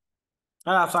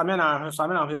အဲ့ဒါစာမျက်နှာဖြစ်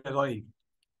sorry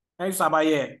အဲ့စာပိုက်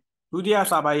ရဲ့ဒုတိယ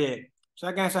စာပိုက်ရဲ့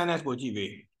second sentence ကိုကြည့်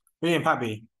ပေးပြီးရင်ဖတ်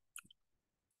ပေး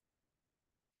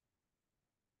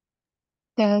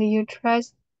The uterus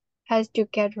has to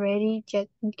get ready just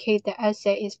in case the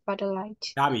assay is fertilized.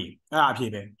 ရပြီအဲ့ဒါအဖြေ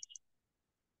ပဲ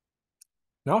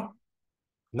နော်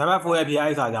number 4ရဲ့ဖြေ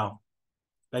အဲ့စာကြောင်း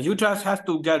The uterus has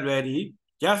to get ready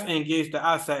just in case the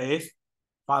egg cell is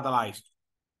fertilized.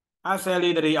 egg cell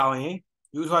လေးတည်းအောင်ရင်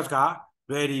uterus က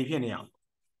ready ဖြစ်နေအောင်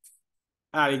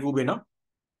အဲ့ဒါလေးကူးပေးနော်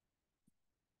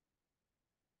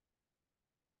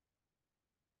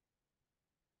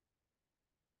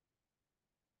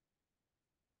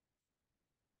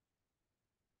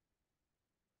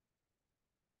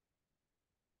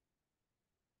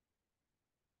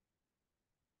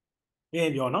ပြီးရ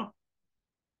င်ပြောနော်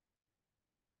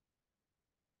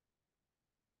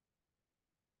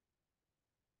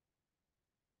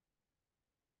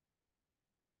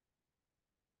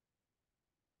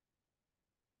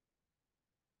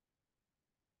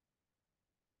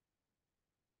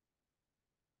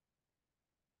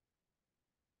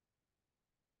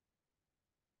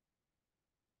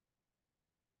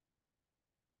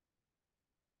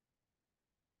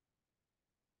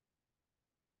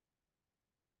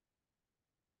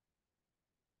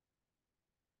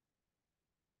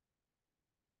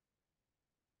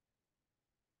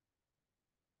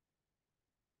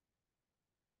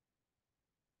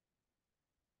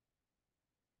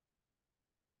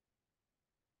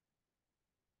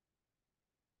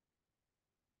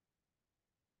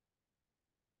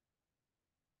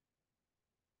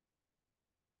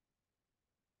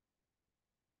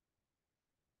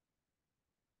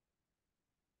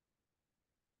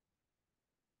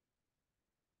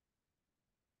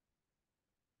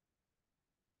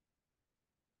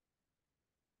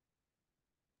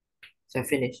So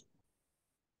finish.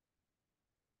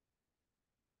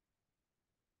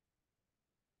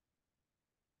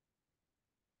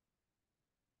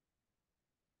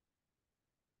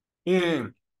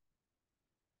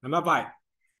 number 5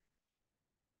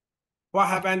 What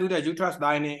happened to the uterus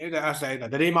lining if the egg cell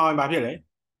တတိမောင်ဘာဖြစ်လဲ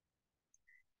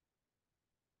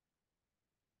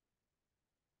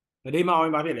They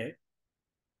mount my village.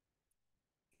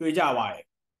 Tuja why?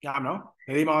 Yamno,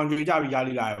 they mount Tuja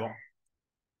Yali Live.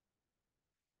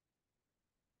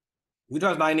 You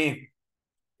trust my name.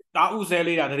 That was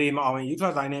early at the mount, you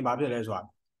trust my name by village one.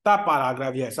 That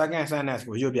paragraph, yes, second sentence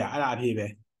for you be at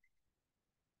here.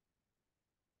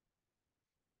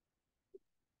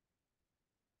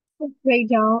 Break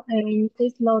down and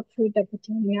is low through the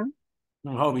vagina.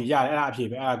 Hobby, yeah, at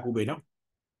here, at Gube, no?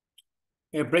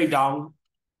 A breakdown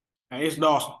and it's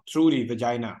lost through the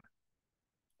vagina.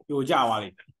 You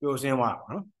Jawali, you say what?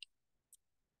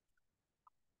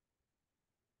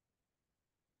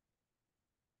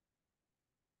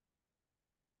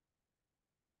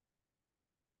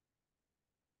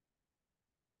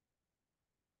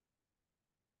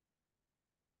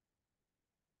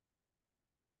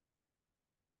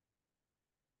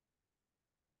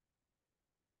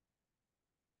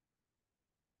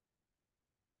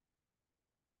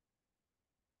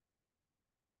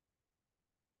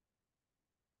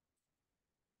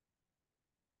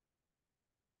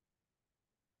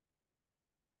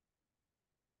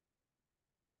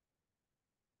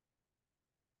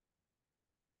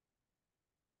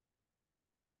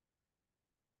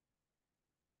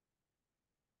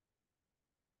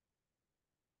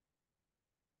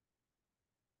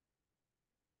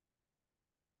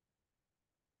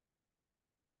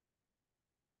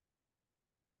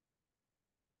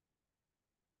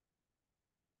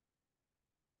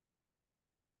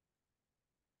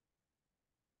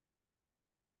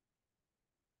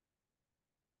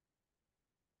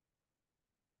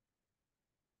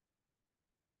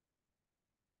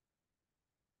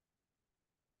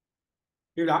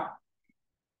 You that?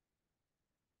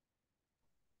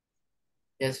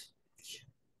 Yes.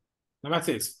 Number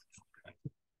 6.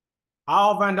 How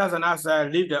often does an outside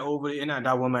leave the ovary in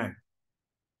that woman?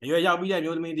 You be a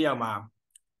new media, ma.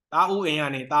 Tau in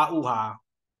any tau ha.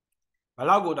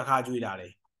 Malago the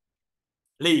Kaju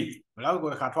leave. Malago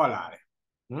the Catwala.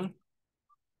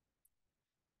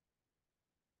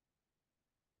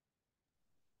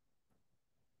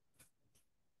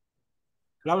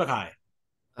 Love the Kai.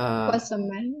 What's a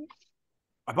man?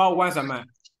 About once a man.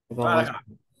 About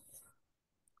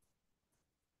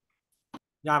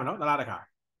Yeah, no, the Ladaka.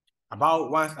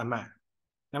 About once a man.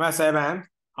 Number 7.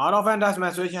 How often does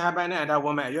menstruation happen in that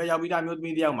woman? You be a new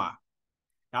media, ma.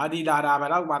 Yadi Dada,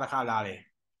 Balag Badakala.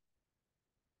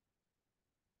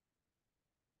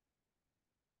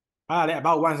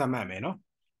 About once a man, no?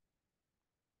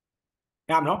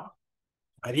 Yeah, no.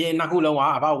 I didn't know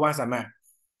about once a man.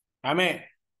 I mean,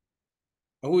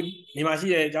 အခုဒီမှာရှိ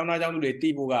တဲ့ကျောင်းသားကျောင်းသူတွေ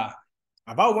တီးဖို့က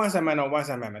အဘောက်1 segment တော့1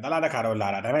 segment ပဲတလားတစ်ခါတော့လာ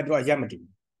တာဒါပေမဲ့သူကရက်မတူ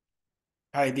ဘူး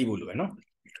အဲ့ဒီတီးဖို့လိုပဲနော်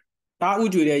တားဥ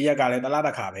ကျွေတဲ့ရက်ကလည်းတလားတ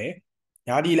စ်ခါပဲ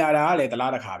ညာဒီလာတာကလည်းတ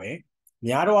လားတစ်ခါပဲ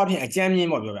များတော့အဖြစ်အကျမ်းမြင့်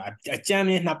ပေါ့ပြောပြအကျမ်း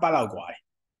မြင့်2 ပတ်လောက်กว่าတယ်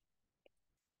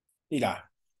သိလား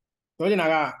ပြောချင်တာ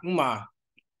ကဥမာ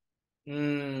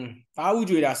တားဥ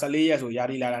ကျွေတာ14ရက်ဆိုညာ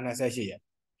ဒီလာတာ28ရက်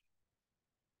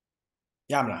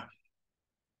ရမလား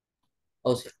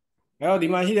ဟုတ်ဆရာအဲ့တော့ဒီ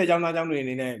မှာရှိတဲ့ကျောင်းသားကျောင်းတွေအ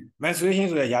နေနဲ့ menstruation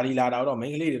ဆိုတဲ့ယာဒီလာတာတော့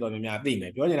main ကလေးတွေတော့များများသိမ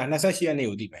ယ်ပြောချင်တာ28ရက်နေ့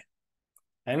ကိုသိမယ်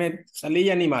ဒါပေမဲ့14ရ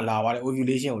က်နေ့မှာလာသွားတဲ့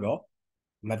ovulation ကိုတော့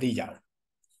မသိကြဘူး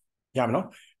ရမနော်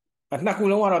နှစ်ခု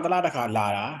လုံးကတော့တလားတစ်ခါလာ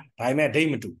တာဒါပေမဲ့ date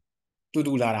မ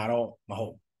တူလာတာတော့မဟု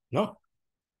တ်နော်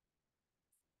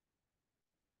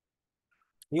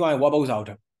ဒီကဝါပုတ်စာအုပ်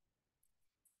ထ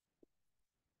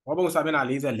ဝါပုတ်စာမျက်နှာ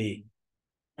44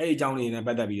အဲ့ဒီအကြောင်းလေးနဲ့ပ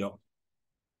တ်သက်ပြီးတော့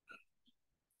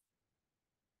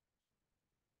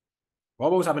ဝါ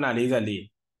ပုတ်စာမျက်နှာ44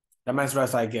 the menstrual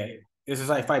cycle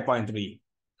exercise 5.3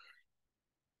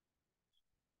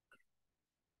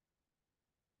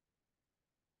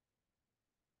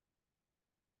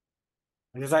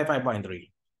 exercise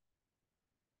 5.3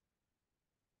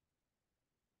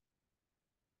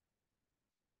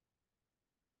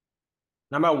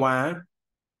 number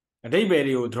 1အဓိပ္ပာယ်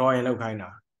တွေကို draw ရင်လောက်ခိုင်းတာ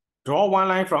draw one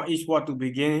line from each word to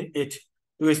begin it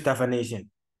to its definition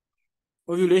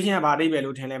ovulation ကဘာအဓိပ္ပာယ်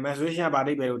လို့ထင်လဲ menstruation ကဘာအ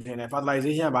ဓိပ္ပာယ်လို့ထင်လဲ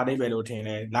fertilization ကဘာအဓိပ္ပာယ်လို့ထင်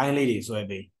လဲ line လေးတွေဆွဲ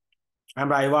ပေး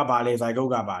embryo ကဘာလဲ zygote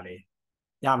ကဘာလဲ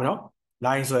ရမယ်နော်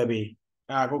line ဆွဲပေး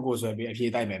အဲ့ဒါကိုဆွဲပေးအဖြေ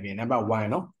တိုက်မယ်ပြင် number 1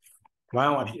နော်1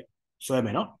အောင်အဖြေဆွဲမ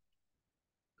ယ်နော်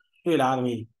တွေ့လားသ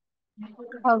မီး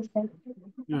ဟုတ်ကဲ့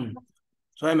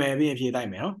ဆွဲမယ်ပြီးအဖြေတိုက်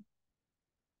မယ်နော်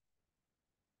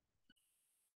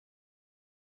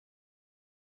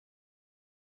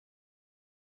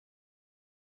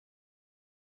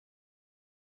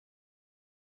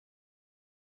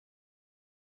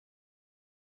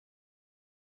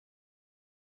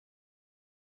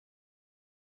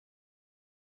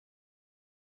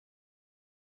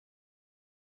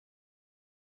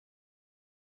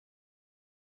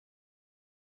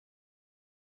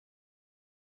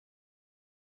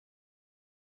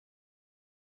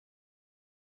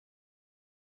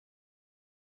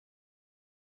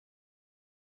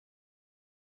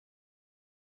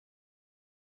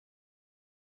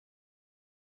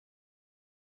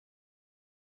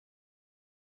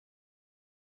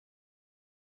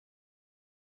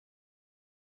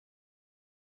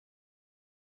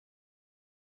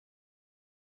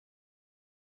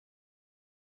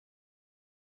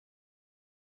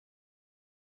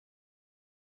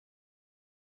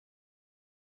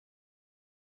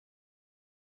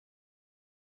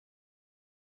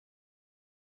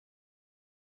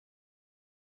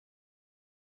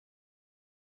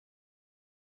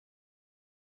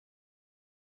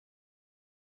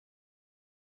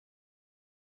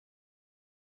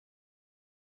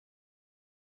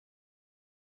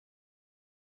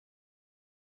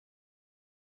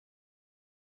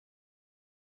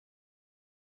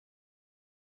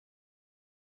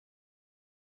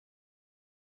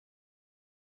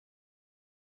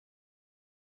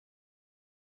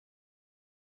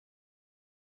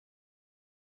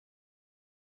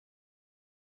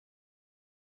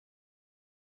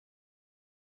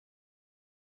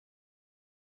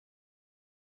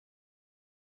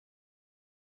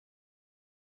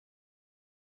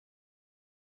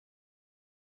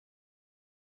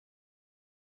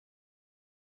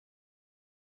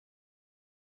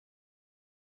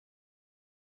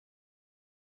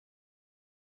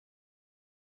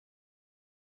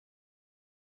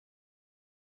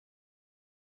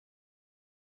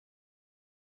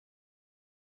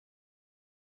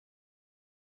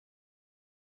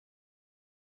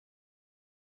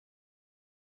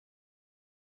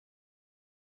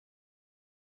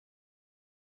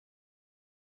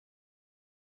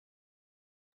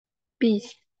Peace.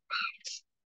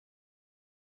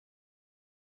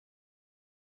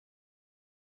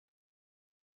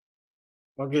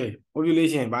 Okay.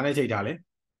 Ovulation. Bana check dale.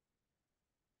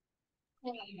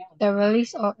 The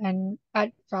release of an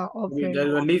egg from ovary. The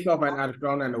release of an egg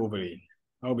from an ovary.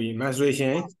 How be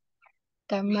menstruation?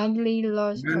 The monthly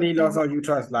loss of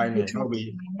uterus lining. How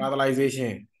be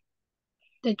fertilization?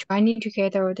 The joining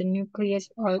together of the nucleus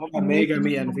or Male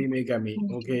gamete and female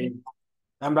gamete. Okay.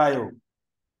 Embryo.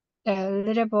 The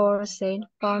little ball said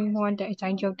found one the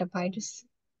exchange of the virus.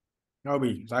 How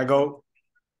be zygote?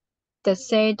 The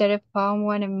say that found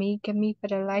one a male gamete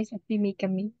fertilized a female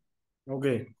gamete.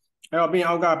 Okay. အဲ့တော့ပြင်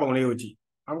အောက်ကပုံလေးကိုကြည့်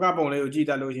အောက်ကပုံလေးကိုကြည့်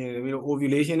တတ်လို့ရှိရင်တို့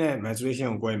ovulation နဲ့ menstruation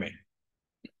ကို꿰မယ်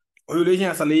ovulation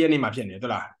က14ရက်နေ့မှာဖြစ်နေတယ်ဟု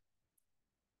တ်လား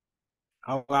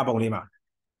အောက်ကပုံလေးမှာ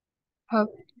ဟုတ်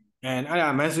အဲ့ဒါ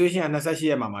menstruation က28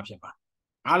ရက်မှာဖြစ်ပါ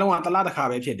အားလုံးကတစ်လတစ်ခါ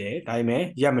ပဲဖြစ်တယ်ဒါပေမဲ့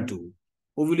ရက်မတူ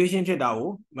ovulation ဖြစ်တာကို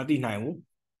မသိနိုင်ဘူး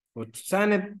ဟိုစမ်း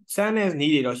တဲ့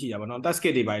နီးတွေတော့ရှိတာပေါ့နော် test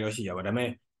kit တွေပါတော့ရှိတာပေါ့ဒါပေမဲ့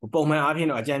ပုံမှန်အားဖြင့်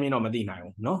တော့အကြမ်းမြင်တော့မသိနိုင်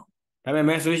ဘူးเนาะဒါပေ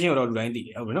မဲ့ menstruation ကိုတော့လူတိုင်းသိတ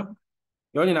ယ်ဟုတ်ပြီနော်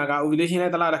ပြောနေတာက ovulation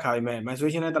နဲ့တစ်လတစ်ခါပဲမဲ့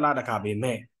menstruation နဲ့တစ်လတစ်ခါပဲ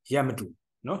မဲ့ရက်မတူ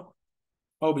နော်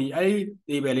ဟုတ်ပြီအဲ့ဒီ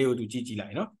table လေးကိုသူကြည့်လို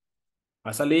က်နော်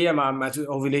14ရက်မှာ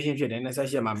ovulation ဖြစ်တယ်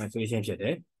28ရက်မှာ menstruation ဖြစ်တ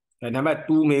ယ်နံပါတ်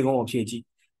2မေးခွန်းကိုဖြည့်ကြည့်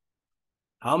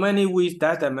How many weeks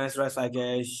does the menstrual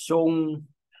cycle shown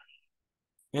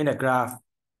in the graph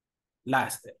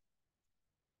last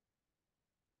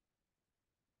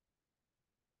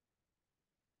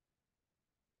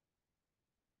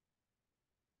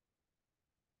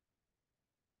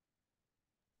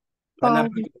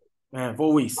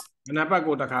 4 weeks နံပါတ်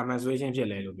ကိုတစ်ခါ menstruation ဖြစ်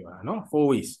လဲလို့ပြောတာနော်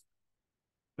4 weeks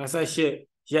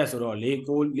 28ရက်ဆိုတော့4 9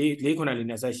 4 9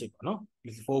 28ပေါ့နော်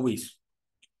4 weeks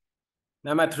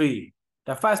Number 3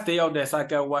 the first day of the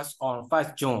cycle was on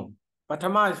 1st June ပထ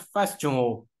မ 1st June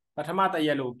ကိုပထမတစ်ရ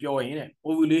က်လို့ပြောရင်တဲ့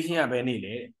ovulation ကဘယ်နေ့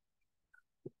လဲ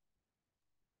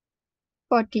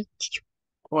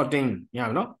14ရ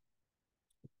ပါနော်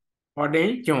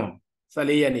14 June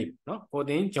 14ရက်နေ့နော်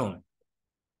14 June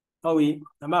ဟုတ်ပြီ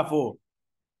Number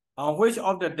 4 on which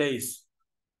of the days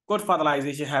good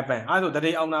fertilization happen အဲ့ဒါဆိုတ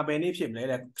ရေအောင်တာဘယ်နေ့ဖြစ်မလဲ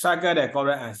တဲ့ cycle တဲ့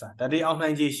correct answer တရေအောင်နို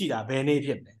င်ခြေရှိတာဘယ်နေ့ဖြ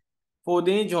စ်မလဲ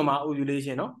14 June မှာ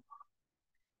ovulation နော်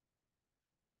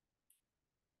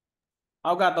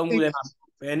အောက်က3ခုထဲမှာ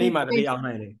ဘယ်နေ့မှာတရေအောင်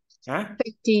နိုင်လဲဟမ်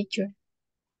50 June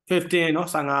 15နော်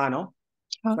15နော်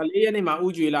14ရက်နေ့မှာဥ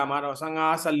ကြွေလာမှာတော့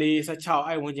15 14 16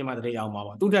အဲ့ဝန်းကျင်မှာတရေအောင်မှာ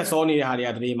ပါသူတက်စောနေတဲ့ဟာတွေ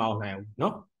ကတရေမအောင်နိုင်ဘူး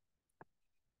နော်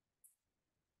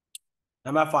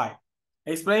Number 5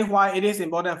 Explain why it is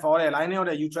important for the lining of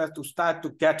the uterus to start to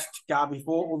get thicker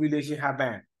before ovulation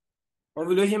happen.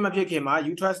 Ovulation မဖြစ်ခင်မှာ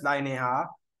uterus lining ဟာ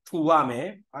ထူရမယ်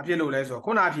။ဘာဖြစ်လို့လဲဆိုတော့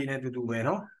ခုနအဖြစ်နဲ့တူပဲ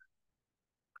နော်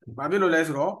။ဘာဖြစ်လို့လဲ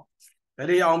ဆိုတော့ဗ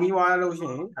လေအောင်ပြီးသွားလို့ရှိ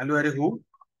ရင်အလွယ်တကူ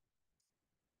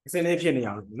အစင်းလေးဖြစ်နေ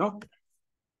အောင်နော်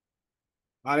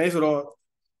။ဘာလဲဆိုတော့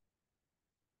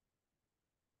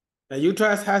the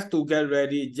uterus has to get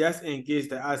ready just in case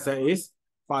the egg is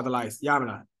fertilized ရမ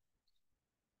လား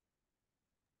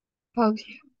ဟုတ်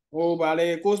ပြီဟိုဗာလေ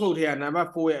course book ထဲက number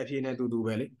 4ရဲ့အဖြေနဲ့တူ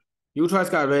ပဲလေ uterus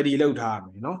က ready လုပ်ထားရမ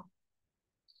ယ်နော်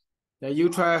the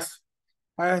uterus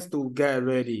has to get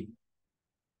ready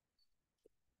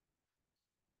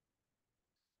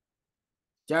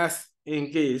just in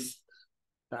case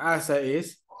the egg is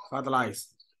fertilized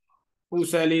ဥ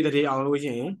ဆဲလေးတည်းအောင်လို့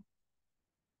ရှိရင်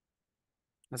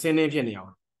အစင်းနေဖြစ်နေအော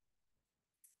င်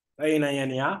အဲ့ဒီနိုင်ငံ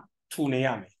တွေကထူနေရ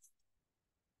မယ်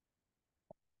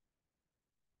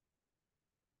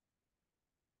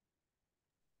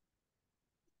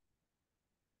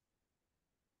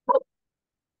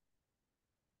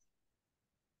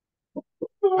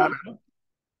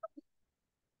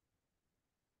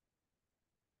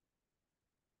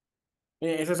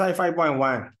exercise 5.1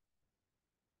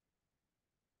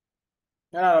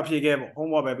အဲ့ဒါတော့ဖြေခဲ့ပေါ့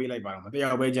homework ပဲပေးလိုက်ပါတော့တ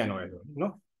ရားပဲကြံတော့ရဆို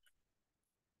နော်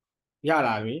ရ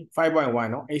လာပြီ5.1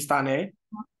နော် external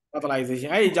fertilization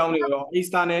အဲ့ဒီအကြောင်းတွေတော့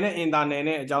external နဲ့ internal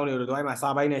နဲ့အကြောင်းတွေတော့ဒီမှာစာ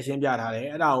ပိုင်းနဲ့ရှင်းပြထားတယ်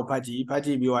အဲ့ဒါကိုဖတ်ကြည့်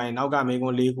ပြီးသွားရင်နောက်ကမေကွ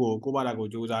န်း၄ခုကိုဘာသာကို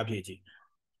စူးစမ်းဖြည့်ကြည့်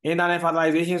internal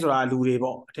fertilization ဆိုတာလူတွေ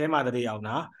ပေါ့အထဲမှာတရေအောင်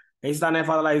တာ external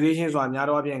fertilization ဆိုတာများ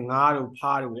တော့အပြင်ငါးတို့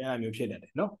ဖားတို့အဲ့လိုမျိုးဖြစ်တတ်တ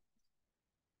ယ်နော်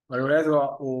ဘာလို့လဲဆို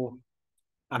တော့ဟို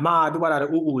အမသူ့ဘာသာ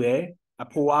တော့ဥတယ်အ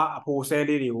ဖိုဆဲ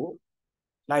လေးတွေကို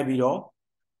လိုက်ပြီးတော့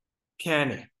ဖြန်း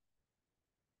တယ်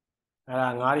အဲ့ဒါ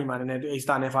ငါးဒီမှာနည်းနည်း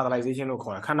external fertilization လို့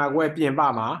ခေါ်တာခန္ဓာကိုယ်ပြင်ပ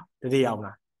မှာတရေအောင်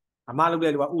တာအမလုပ်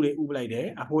တဲ့လူကဥတွေဥပလိုက်တယ်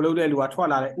အဖိုလုပ်တဲ့လူကထွက်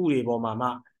လာတဲ့ဥတွေပေါ်မှာမှ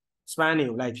span တွေ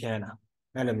ကိုလိုက်ဖြန်းတာ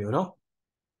အဲ့လိုမျိုးနော်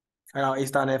အဲ့တော့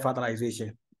external fertilization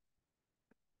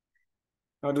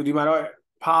တော့ဒီမှာတော့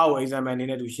ဖားကို example အနေ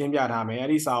နဲ့သူရှင်းပြထားမယ်အဲ့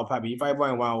ဒီစာကိုဖတ်ပြီး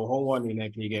 5.1 ကို homework အနေနဲ့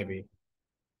ဖြေခဲ့ပြီ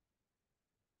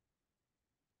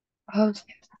ဟုတ်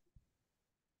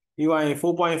ပြီးသွားရင်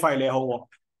4.5 လဲဟုတ်ပေါ့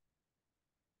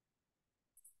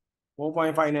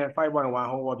4.5နဲ့5.1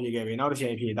ဟုတ်ပေါ့ဖြည့်ခဲ့ပြီနောက်တစ်ချိ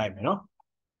န်ဖြည့်တိုက်မယ်နော်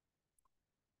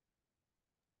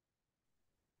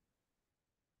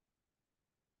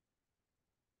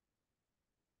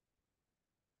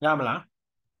ရမလား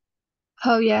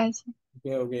ဟုတ် yes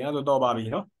โอเคအဲ့ဒါတော့ပါပြီ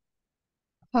နော်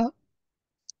ဟုတ်